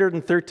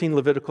 613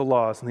 Levitical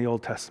laws in the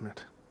Old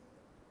Testament.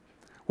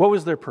 What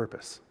was their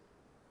purpose?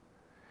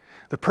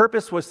 The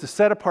purpose was to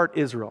set apart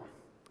Israel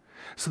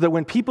so that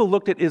when people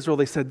looked at Israel,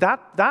 they said,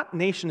 that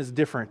nation is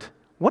different.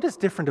 What is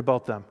different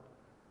about them?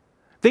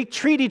 They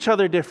treat each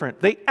other different.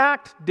 They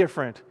act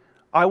different.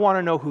 I want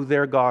to know who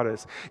their God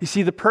is. You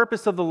see, the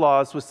purpose of the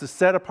laws was to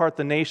set apart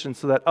the nation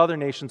so that other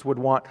nations would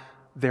want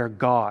their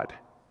God.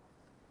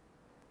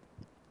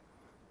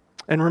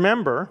 And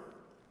remember,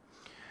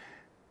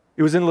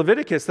 it was in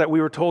Leviticus that we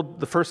were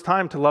told the first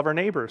time to love our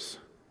neighbors.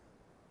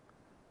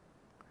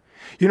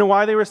 You know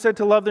why they were said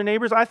to love their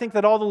neighbors? I think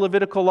that all the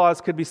Levitical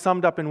laws could be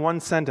summed up in one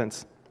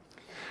sentence.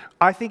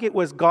 I think it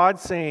was God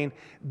saying,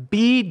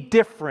 be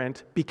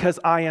different because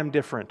I am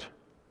different.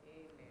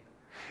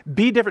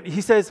 Be different.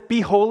 He says,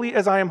 be holy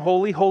as I am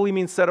holy. Holy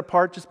means set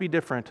apart, just be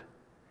different.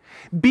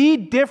 Be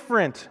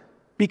different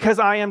because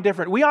I am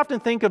different. We often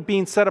think of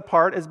being set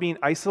apart as being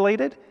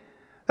isolated.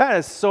 That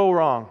is so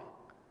wrong.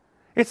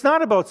 It's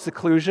not about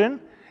seclusion.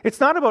 It's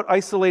not about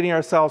isolating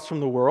ourselves from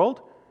the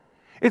world.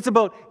 It's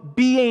about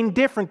being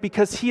different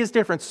because He is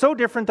different. So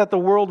different that the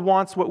world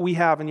wants what we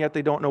have and yet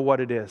they don't know what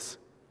it is.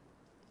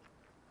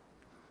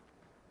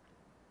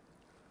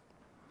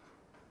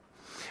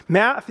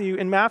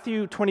 In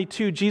Matthew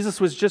 22, Jesus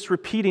was just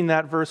repeating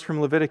that verse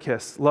from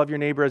Leviticus, love your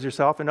neighbor as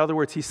yourself. In other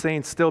words, He's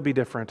saying, still be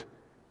different.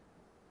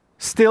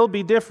 Still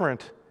be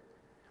different.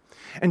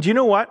 And do you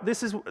know what?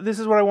 This is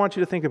what I want you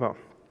to think about.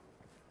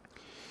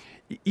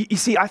 You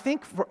see, I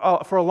think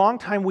for a long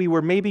time we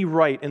were maybe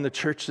right in the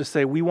church to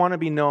say we want to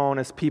be known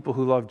as people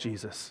who love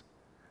Jesus.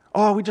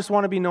 Oh, we just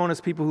want to be known as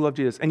people who love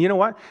Jesus. And you know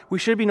what? We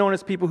should be known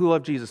as people who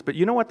love Jesus. But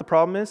you know what the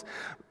problem is?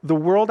 The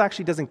world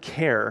actually doesn't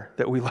care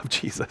that we love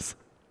Jesus.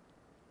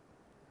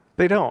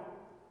 They don't.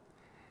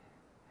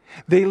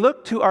 They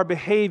look to our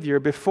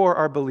behavior before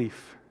our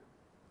belief.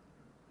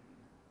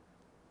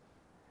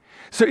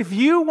 So if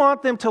you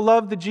want them to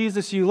love the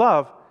Jesus you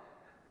love,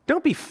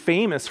 don't be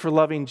famous for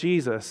loving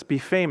Jesus. Be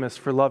famous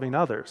for loving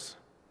others.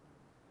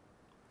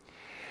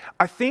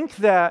 I think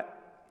that,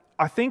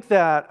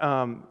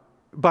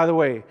 by the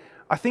way,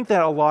 I think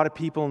that a lot of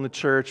people in the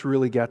church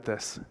really get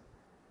this.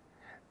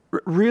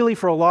 Really,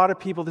 for a lot of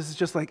people, this is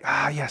just like,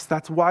 yes,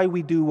 that's why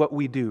we do what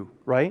we do,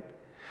 right?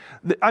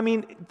 I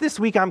mean, this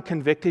week I'm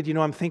convicted.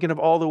 I'm thinking of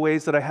all the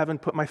ways that I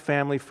haven't put my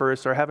family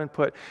first, or I haven't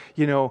put,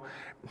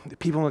 the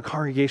people in the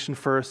congregation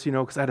first,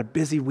 because I had a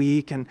busy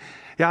week. And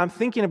yeah, I'm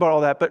thinking about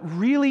all that. But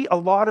really, a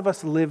lot of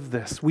us live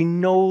this. We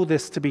know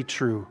this to be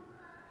true.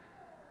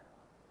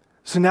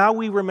 So now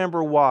we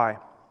remember why.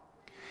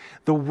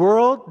 The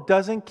world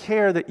doesn't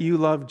care that you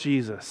love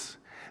Jesus.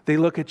 They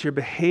look at your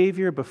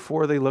behavior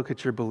before they look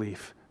at your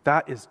belief.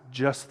 That is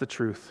just the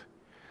truth.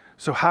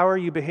 So how are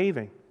you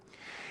behaving?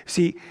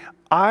 See,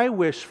 I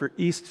wish for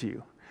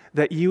Eastview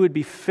that you would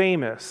be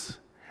famous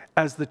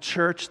as the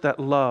church that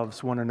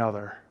loves one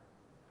another.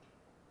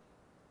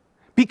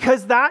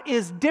 Because that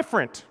is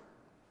different.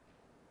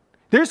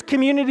 There's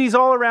communities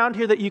all around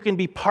here that you can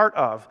be part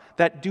of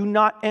that do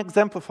not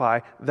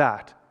exemplify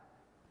that.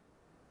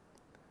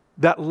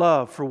 that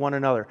love for one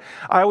another.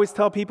 I always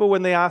tell people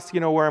when they ask,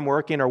 where I'm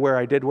working or where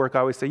I did work, I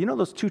always say,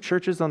 those 2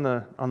 churches on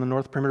the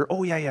north perimeter?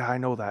 Oh, yeah, I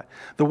know that.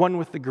 The one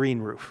with the green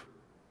roof.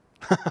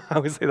 I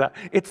always say that.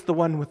 It's the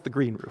one with the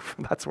green roof.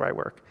 That's where I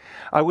work.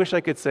 I wish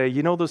I could say,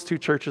 those 2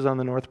 churches on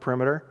the north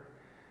perimeter?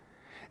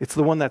 It's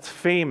the one that's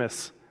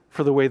famous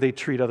for the way they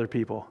treat other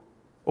people.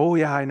 Oh,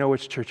 yeah, I know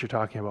which church you're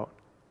talking about.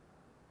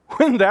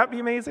 Wouldn't that be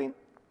amazing?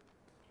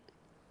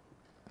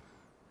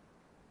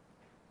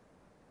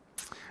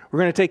 We're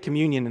going to take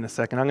communion in a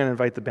second. I'm going to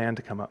invite the band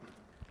to come up.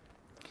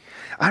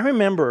 I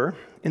remember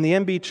in the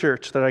MB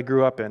church that I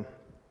grew up in,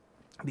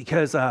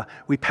 because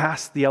we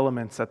passed the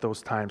elements at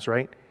those times,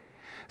 right?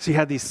 So you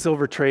had these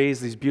silver trays,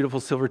 these beautiful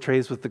silver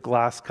trays with the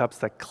glass cups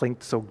that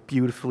clinked so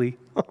beautifully.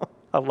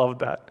 I loved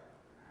that.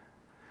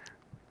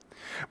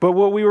 But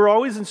what we were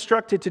always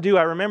instructed to do,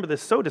 I remember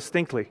this so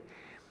distinctly.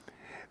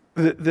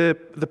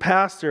 The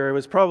pastor,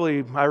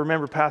 I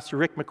remember Pastor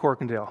Rick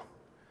McCorkindale.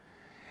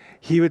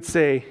 He would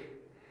say,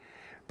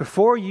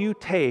 before you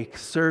take,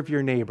 serve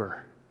your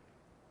neighbor.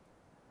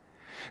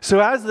 So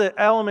as the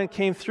element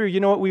came through, you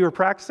know what we were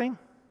practicing?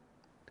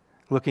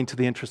 Looking to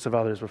the interests of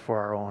others before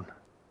our own.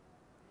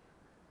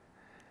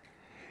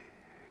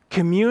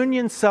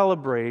 Communion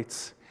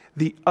celebrates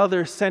the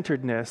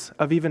other-centeredness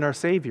of even our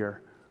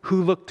Savior,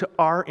 who looked to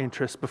our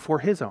interests before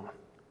his own.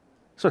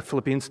 That's what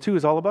Philippians 2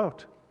 is all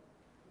about.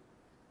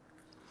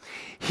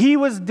 He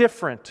was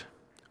different.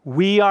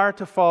 We are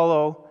to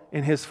follow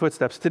in his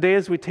footsteps. Today,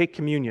 as we take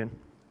communion,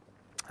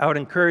 I would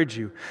encourage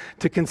you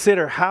to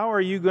consider, how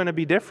are you going to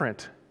be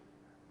different?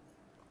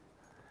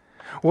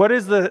 What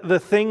is the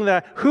thing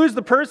who's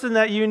the person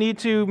that you need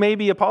to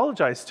maybe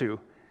apologize to?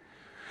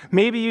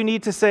 Maybe you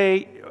need to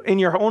say in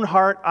your own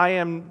heart, I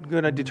am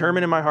going to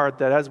determine in my heart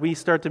that as we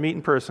start to meet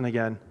in person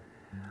again,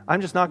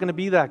 I'm just not going to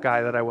be that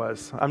guy that I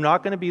was. I'm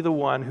not going to be the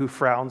one who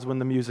frowns when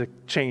the music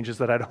changes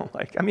that I don't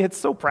like. I mean, it's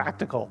so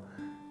practical.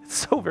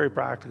 It's so very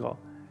practical.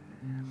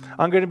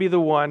 I'm going to be the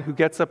one who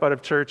gets up out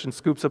of church and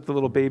scoops up the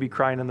little baby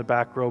crying in the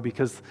back row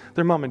because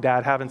their mom and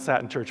dad haven't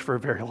sat in church for a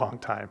very long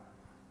time.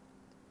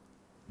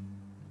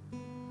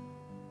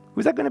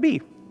 Who's that going to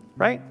be,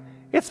 right?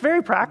 It's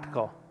very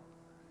practical.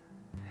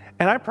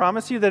 And I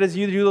promise you that as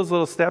you do those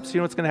little steps, you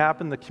know what's going to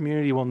happen? The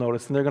community will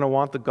notice, and they're going to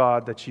want the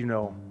God that you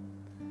know.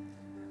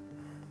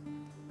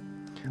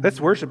 Let's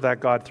worship that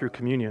God through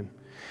communion.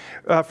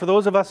 For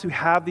those of us who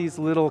have these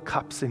little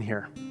cups in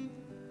here,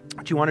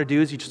 what you want to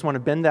do is you just want to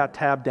bend that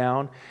tab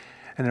down,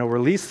 and it'll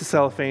release the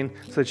cellophane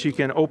so that you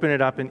can open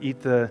it up and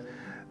eat the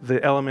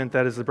element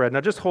that is the bread.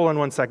 Now just hold on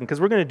one second,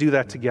 because we're going to do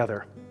that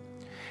together.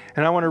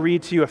 And I want to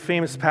read to you a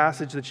famous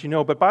passage that you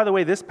know. But by the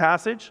way, this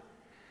passage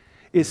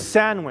is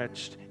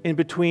sandwiched in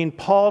between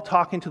Paul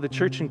talking to the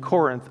church in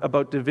Corinth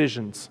about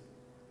divisions.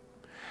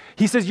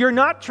 He says, you're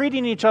not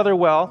treating each other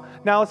well.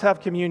 Now let's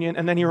have communion.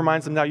 And then he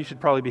reminds them, now you should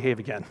probably behave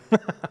again.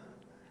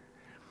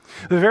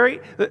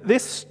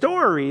 This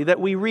story that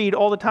we read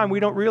all the time, we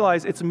don't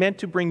realize it's meant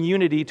to bring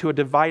unity to a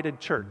divided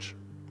church.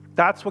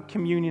 That's what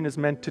communion is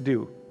meant to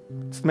do.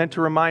 It's meant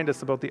to remind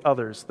us about the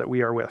others that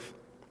we are with.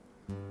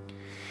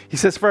 He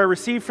says, for I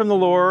received from the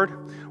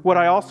Lord what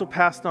I also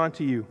passed on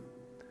to you.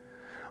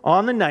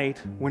 On the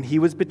night when he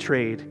was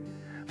betrayed,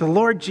 the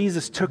Lord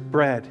Jesus took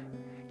bread,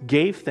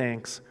 gave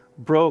thanks,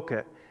 broke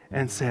it,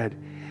 and said,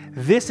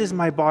 this is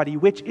my body,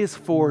 which is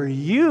for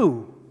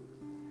you.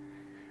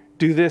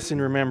 Do this in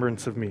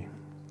remembrance of me.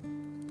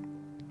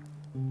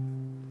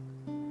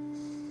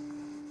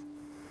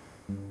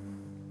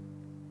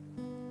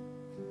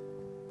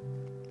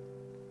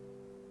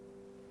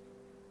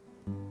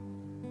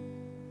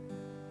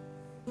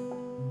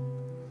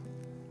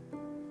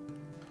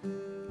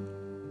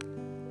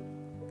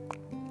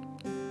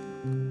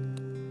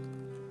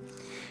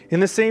 In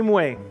the same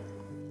way,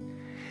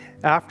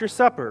 after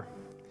supper,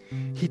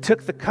 he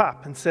took the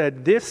cup and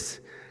said, this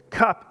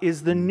cup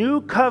is the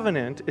new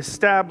covenant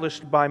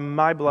established by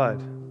my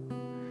blood.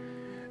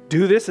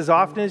 Do this as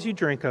often as you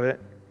drink of it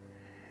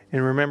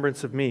in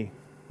remembrance of me.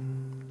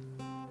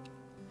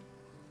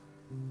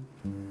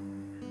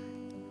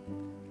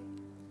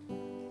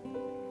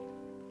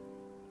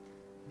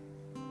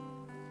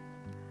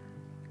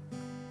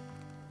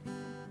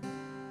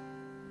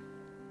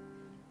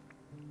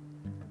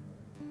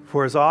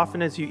 For as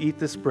often as you eat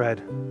this bread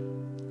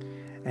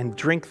and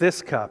drink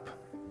this cup,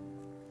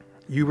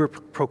 you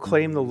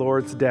proclaim the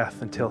Lord's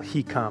death until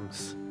he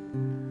comes.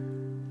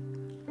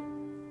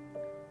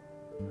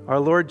 Our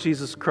Lord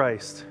Jesus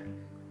Christ,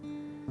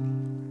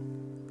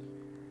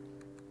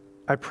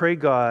 I pray,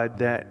 God,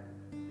 that,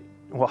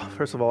 well,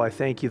 first of all, I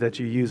thank you that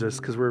you use us,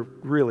 because we're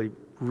a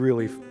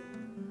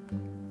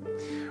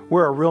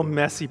real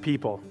messy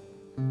people.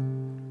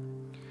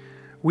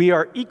 We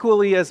are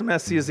equally as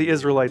messy as the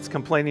Israelites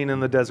complaining in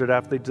the desert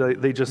after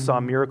they just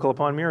saw miracle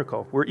upon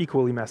miracle. We're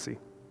equally messy.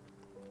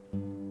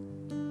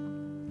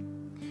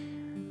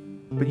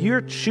 But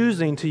you're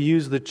choosing to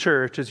use the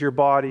church as your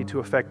body to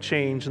affect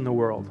change in the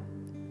world.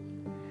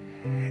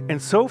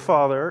 And so,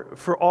 Father,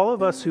 for all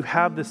of us who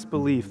have this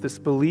belief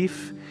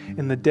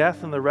in the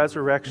death and the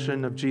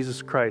resurrection of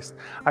Jesus Christ,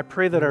 I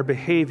pray that our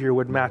behavior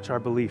would match our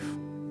belief,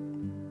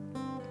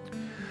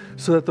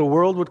 so that the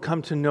world would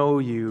come to know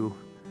you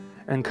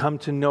and come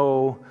to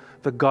know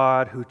the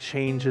God who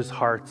changes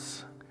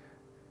hearts.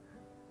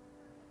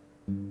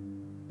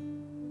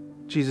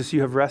 Jesus,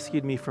 you have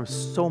rescued me from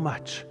so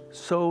much,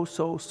 so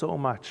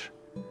much.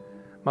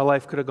 My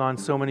life could have gone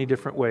so many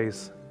different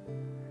ways.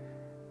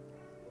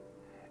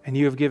 And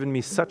you have given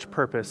me such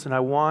purpose, and I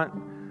want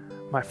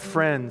my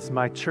friends,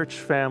 my church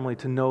family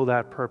to know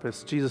that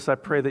purpose. Jesus, I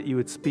pray that you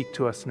would speak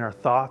to us in our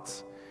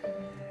thoughts,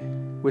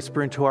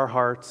 whisper into our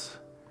hearts,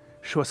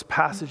 show us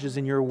passages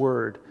in your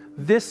word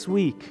this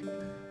week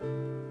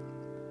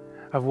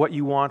of what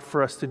you want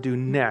for us to do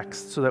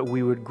next so that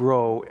we would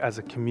grow as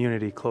a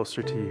community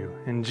closer to you.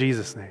 In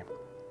Jesus' name,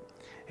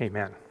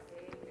 amen.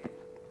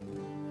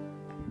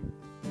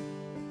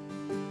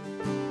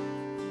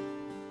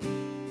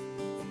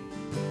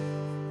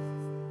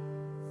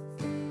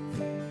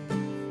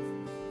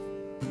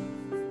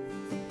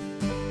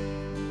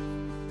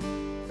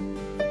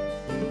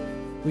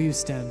 Will you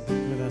stand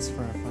with us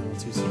for our final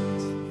two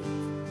songs?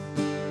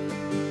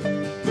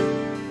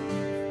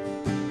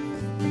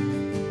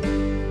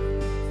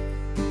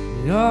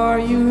 Are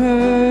you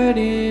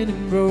hurting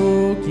and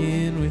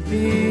broken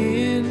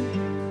within,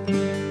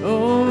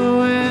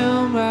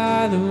 overwhelmed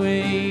by the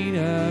weight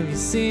of your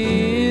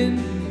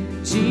sin?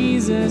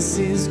 Jesus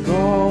is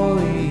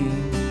calling.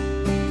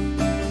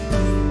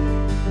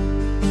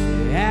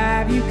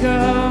 Have you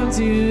come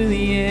to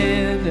the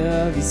end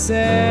of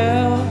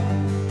yourself?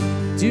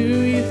 Do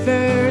you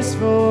thirst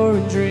for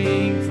a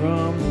drink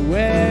from the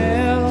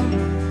well?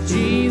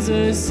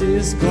 Jesus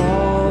is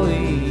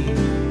calling.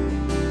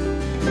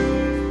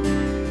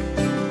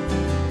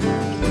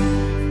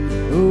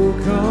 Oh,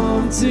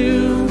 come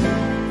to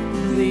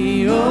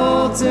the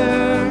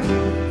altar.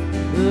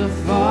 The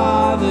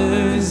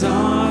Father's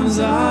arms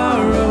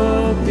are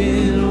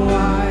open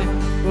wide.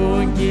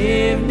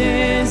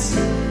 Forgiveness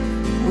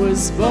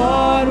was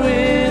bought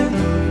with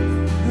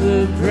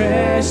the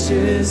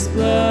precious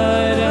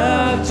blood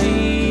of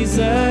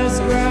Jesus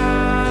Christ.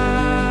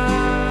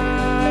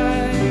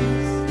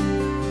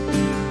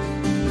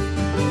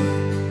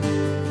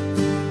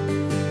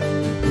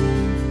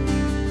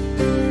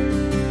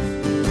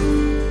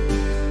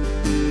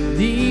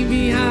 Leave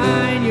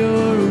behind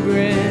your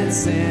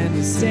regrets and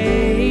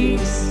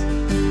mistakes.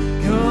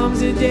 Come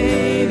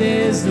today,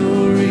 there's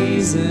no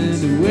reason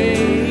to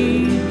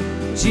wait.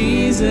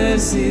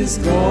 Jesus is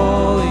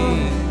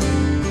calling.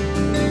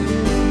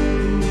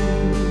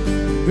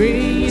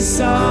 Bring your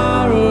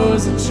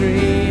sorrows and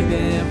trade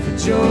them for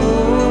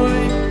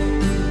joy.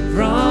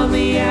 From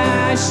the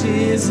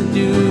ashes a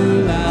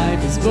new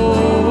life is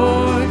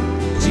born.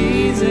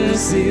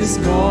 Jesus is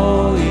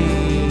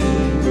calling.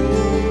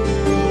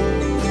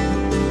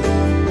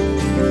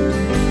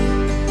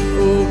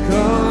 Oh,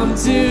 come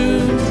to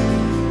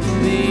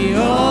the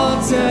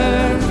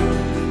altar.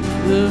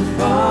 The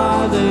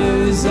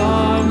Father's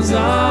arms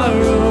are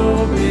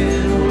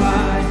open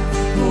wide.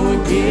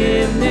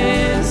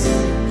 Forgiveness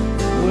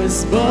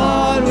was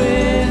bought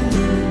with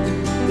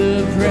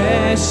the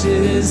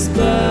precious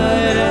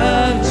blood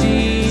of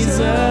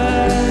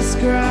Jesus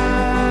Christ.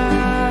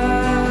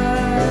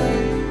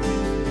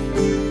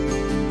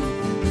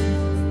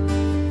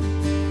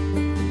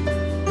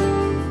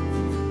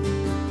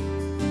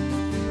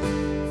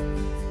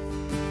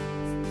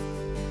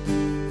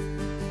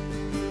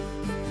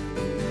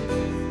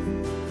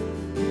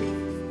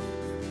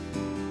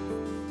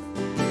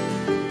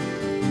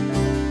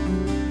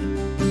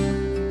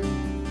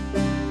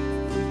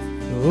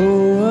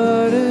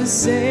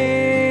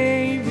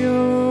 Savior,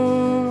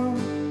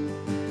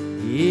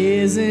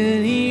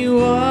 isn't he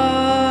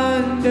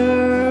wonderful?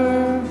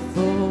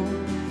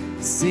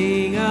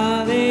 Sing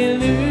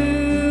hallelujah,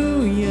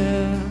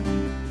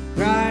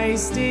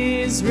 Christ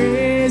is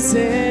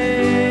risen.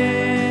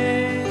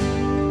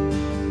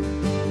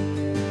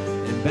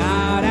 And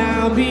bow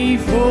down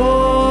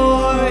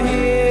before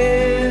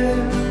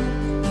him,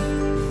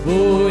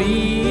 for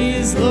he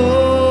is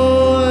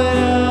Lord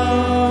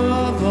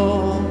of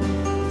all.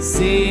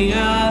 Sing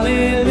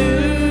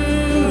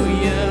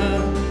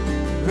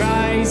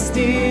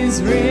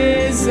is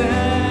risen.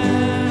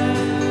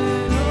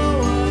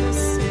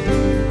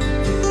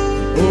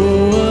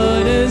 Oh,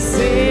 what a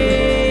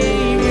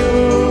Savior.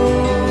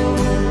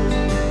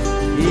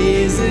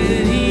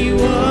 Isn't he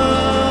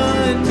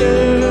wonderful?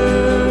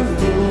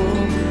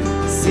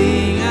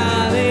 Sing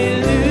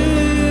hallelujah,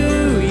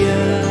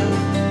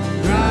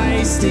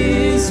 Christ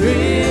is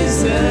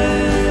risen.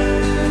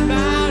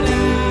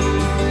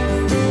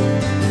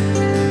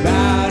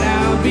 Bow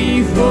down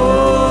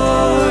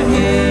before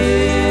him.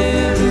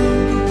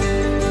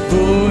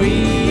 For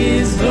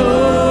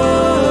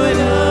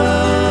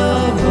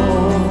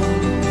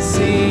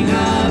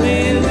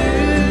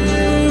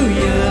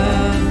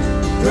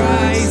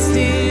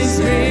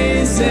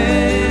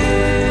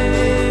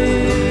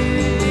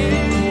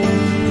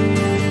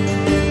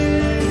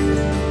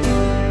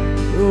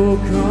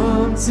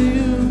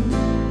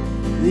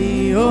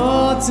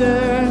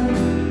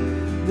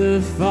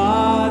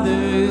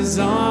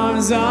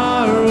arms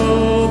are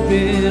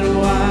open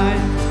wide.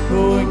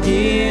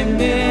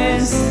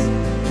 Forgiveness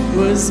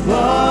was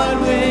bought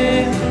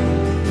with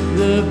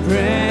the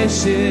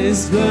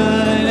precious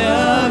blood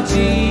of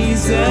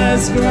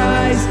Jesus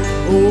Christ.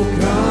 Oh,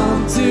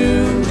 come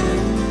to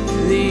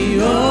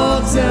the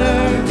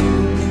altar.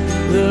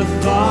 The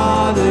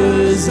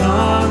Father's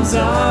arms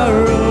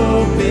are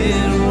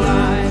open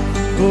wide.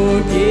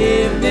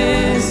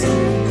 Forgiveness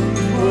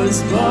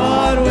was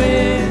bought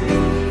with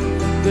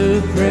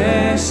the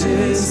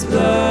precious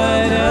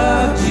blood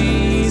of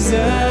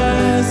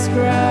Jesus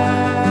Christ.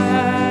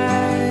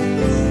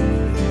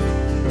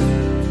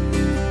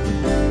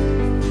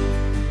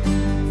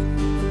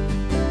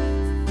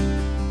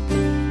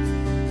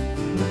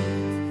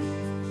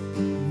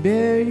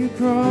 Bear your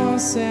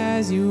cross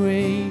as you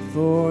wait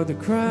for the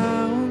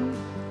crown.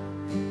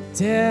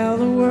 Tell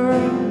the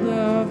world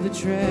of the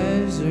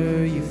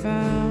treasure you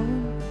found.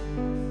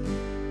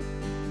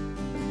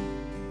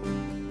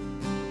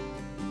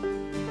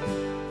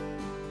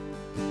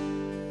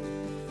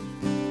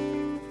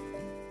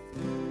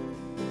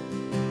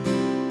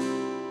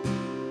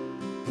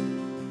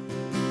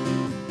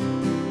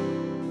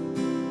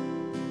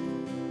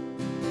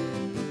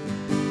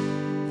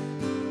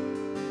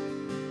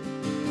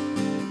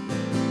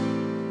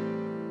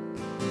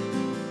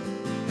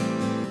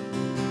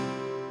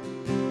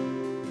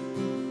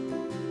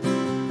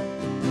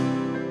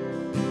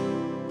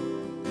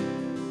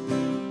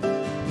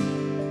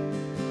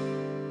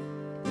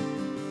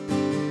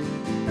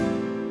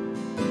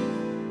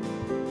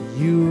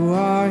 You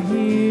are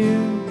here,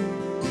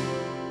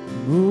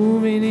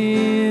 moving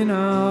in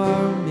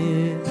our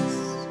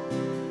midst.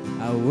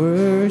 I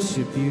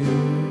worship you,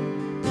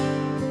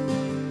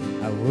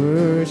 I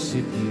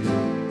worship you.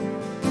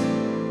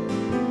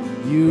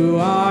 You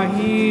are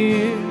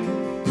here,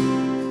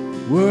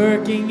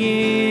 working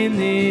in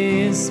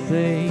this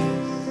place.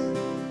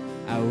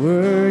 I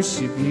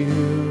worship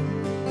you,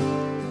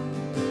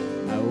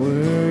 I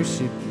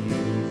worship you.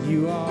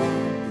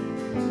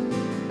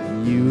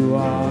 You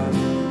are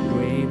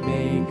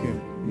Waymaker,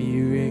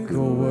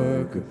 miracle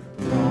worker,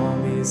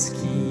 promise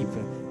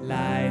keeper,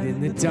 light in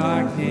the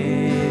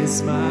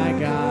darkness, my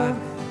God,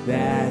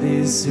 that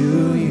is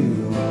who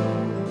you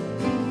are.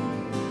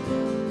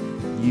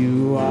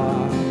 You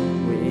are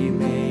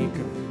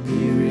Waymaker,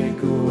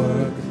 miracle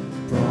worker,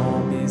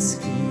 promise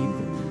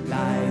keeper,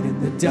 light in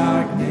the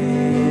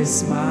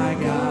darkness, my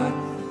God,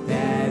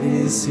 that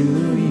is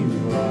who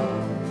you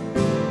are.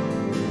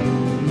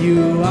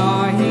 You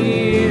are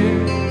here,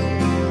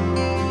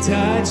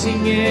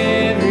 touching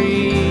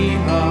every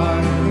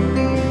heart.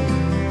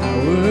 I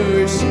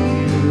worship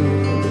you,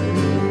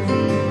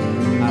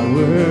 I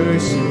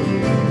worship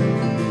you.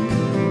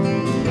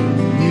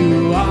 You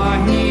are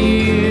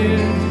here,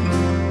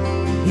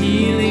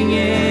 healing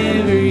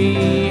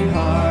every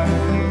heart.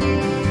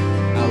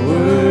 I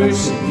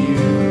worship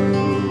you,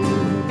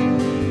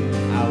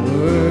 I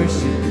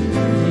worship you.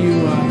 You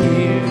are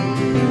here,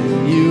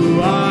 you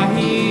are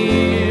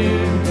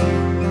here,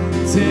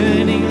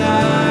 turning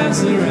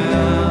lives around.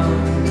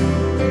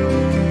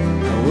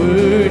 I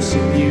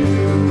worship you,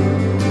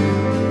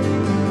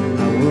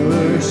 I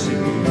worship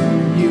you.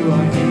 You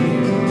are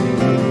here,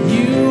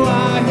 you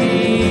are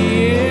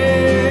here,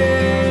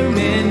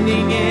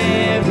 mending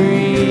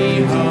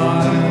every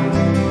heart.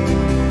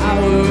 I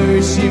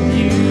worship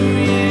you,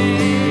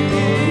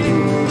 yeah,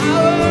 I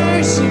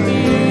worship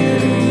you.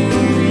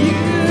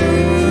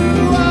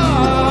 You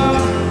are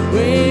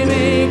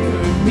Waymaker,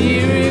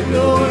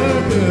 miracle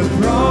worker,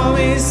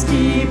 promise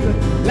keeper,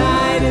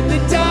 light in the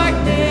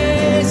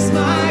darkness,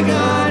 my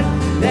God,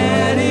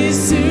 that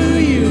is who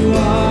you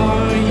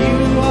are.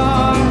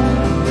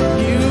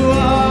 You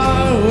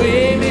are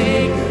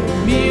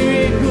Waymaker,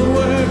 miracle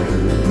worker,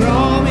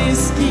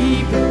 promise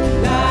keeper,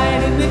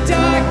 light in the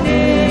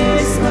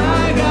darkness,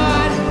 my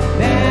God,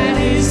 that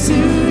is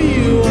who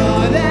you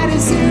are. That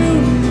is who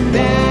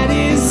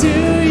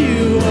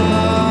you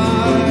are.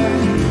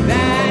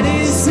 That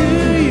is who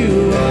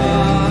you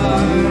are.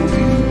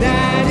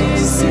 That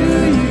is who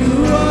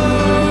you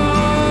are.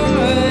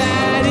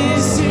 That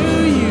is who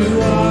you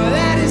are.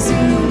 That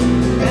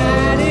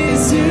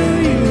is who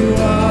you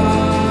are.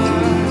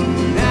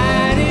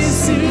 That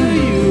is who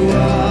you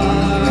are.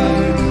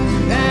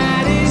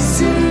 That is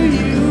who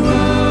you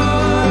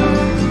are.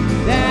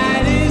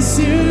 That is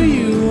who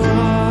you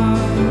are.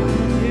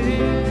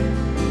 Yeah.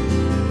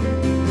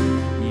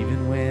 Even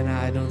when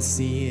I don't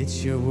see it,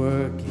 you're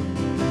working.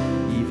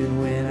 Even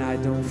when I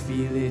don't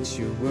feel it,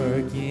 you're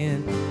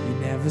working. You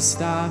never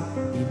stop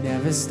working. You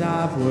never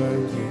stop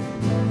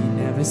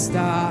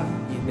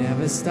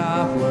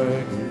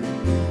working.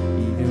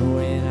 Even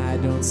when I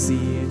don't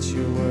see it,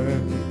 you're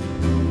working.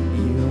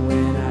 Even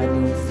when I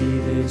don't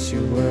feel it,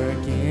 you're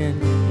working.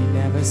 You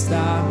never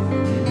stop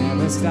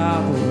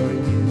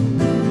working.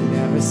 You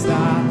never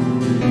stop,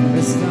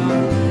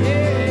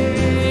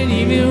 yeah. And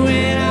even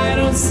when I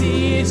don't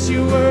see it,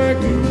 you're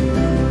working.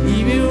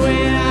 Even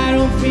when I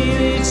don't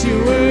feel it,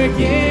 you're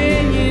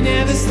working. You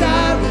never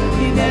stop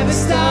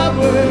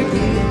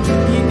working.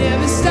 You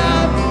never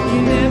stop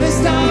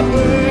working.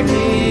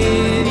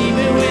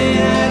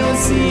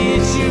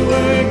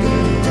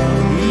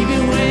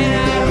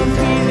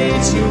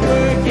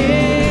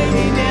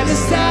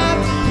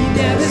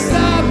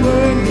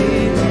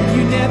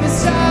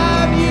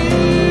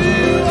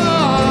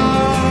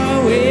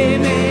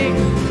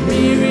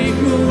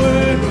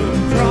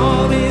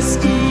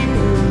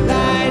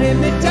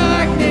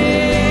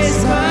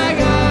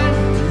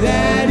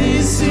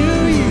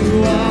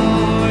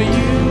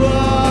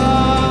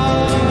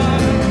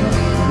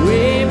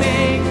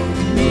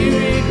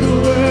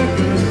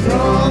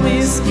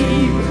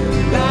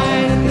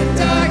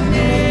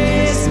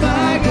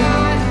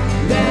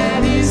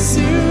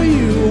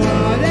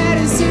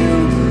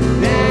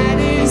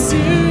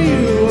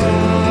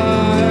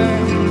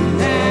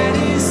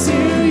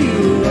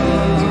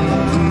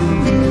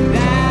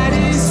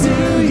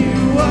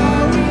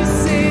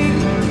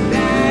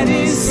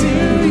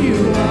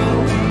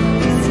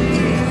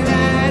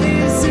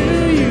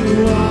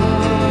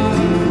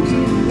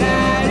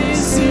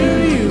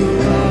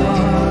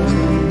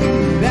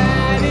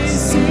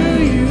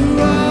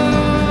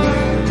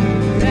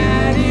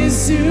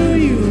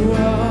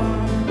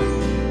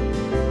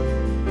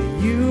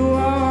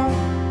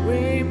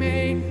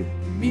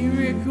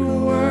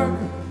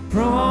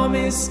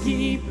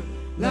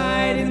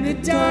 light in the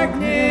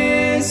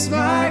darkness,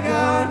 my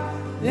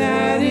God,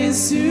 that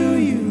is who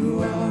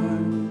you are.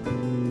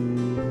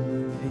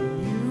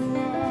 And you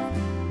are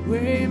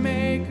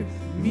waymaker,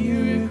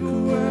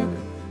 miracle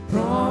worker,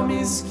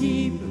 promise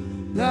keeper,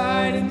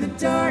 light in the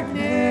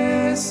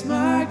darkness,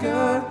 my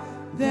God,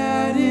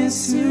 that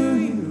is who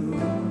you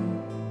are.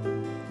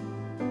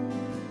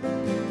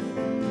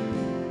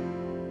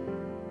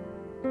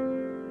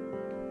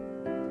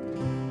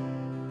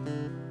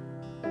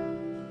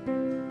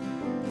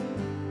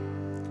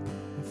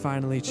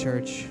 Finally,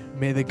 church,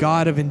 may the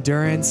God of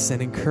endurance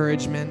and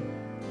encouragement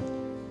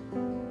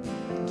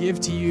give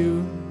to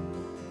you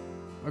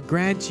or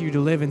grant you to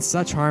live in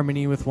such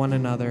harmony with one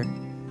another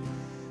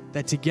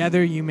that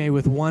together you may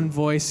with one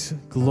voice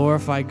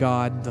glorify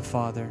God the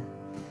Father,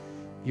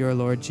 your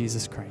Lord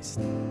Jesus Christ.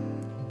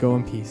 Go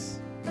in peace.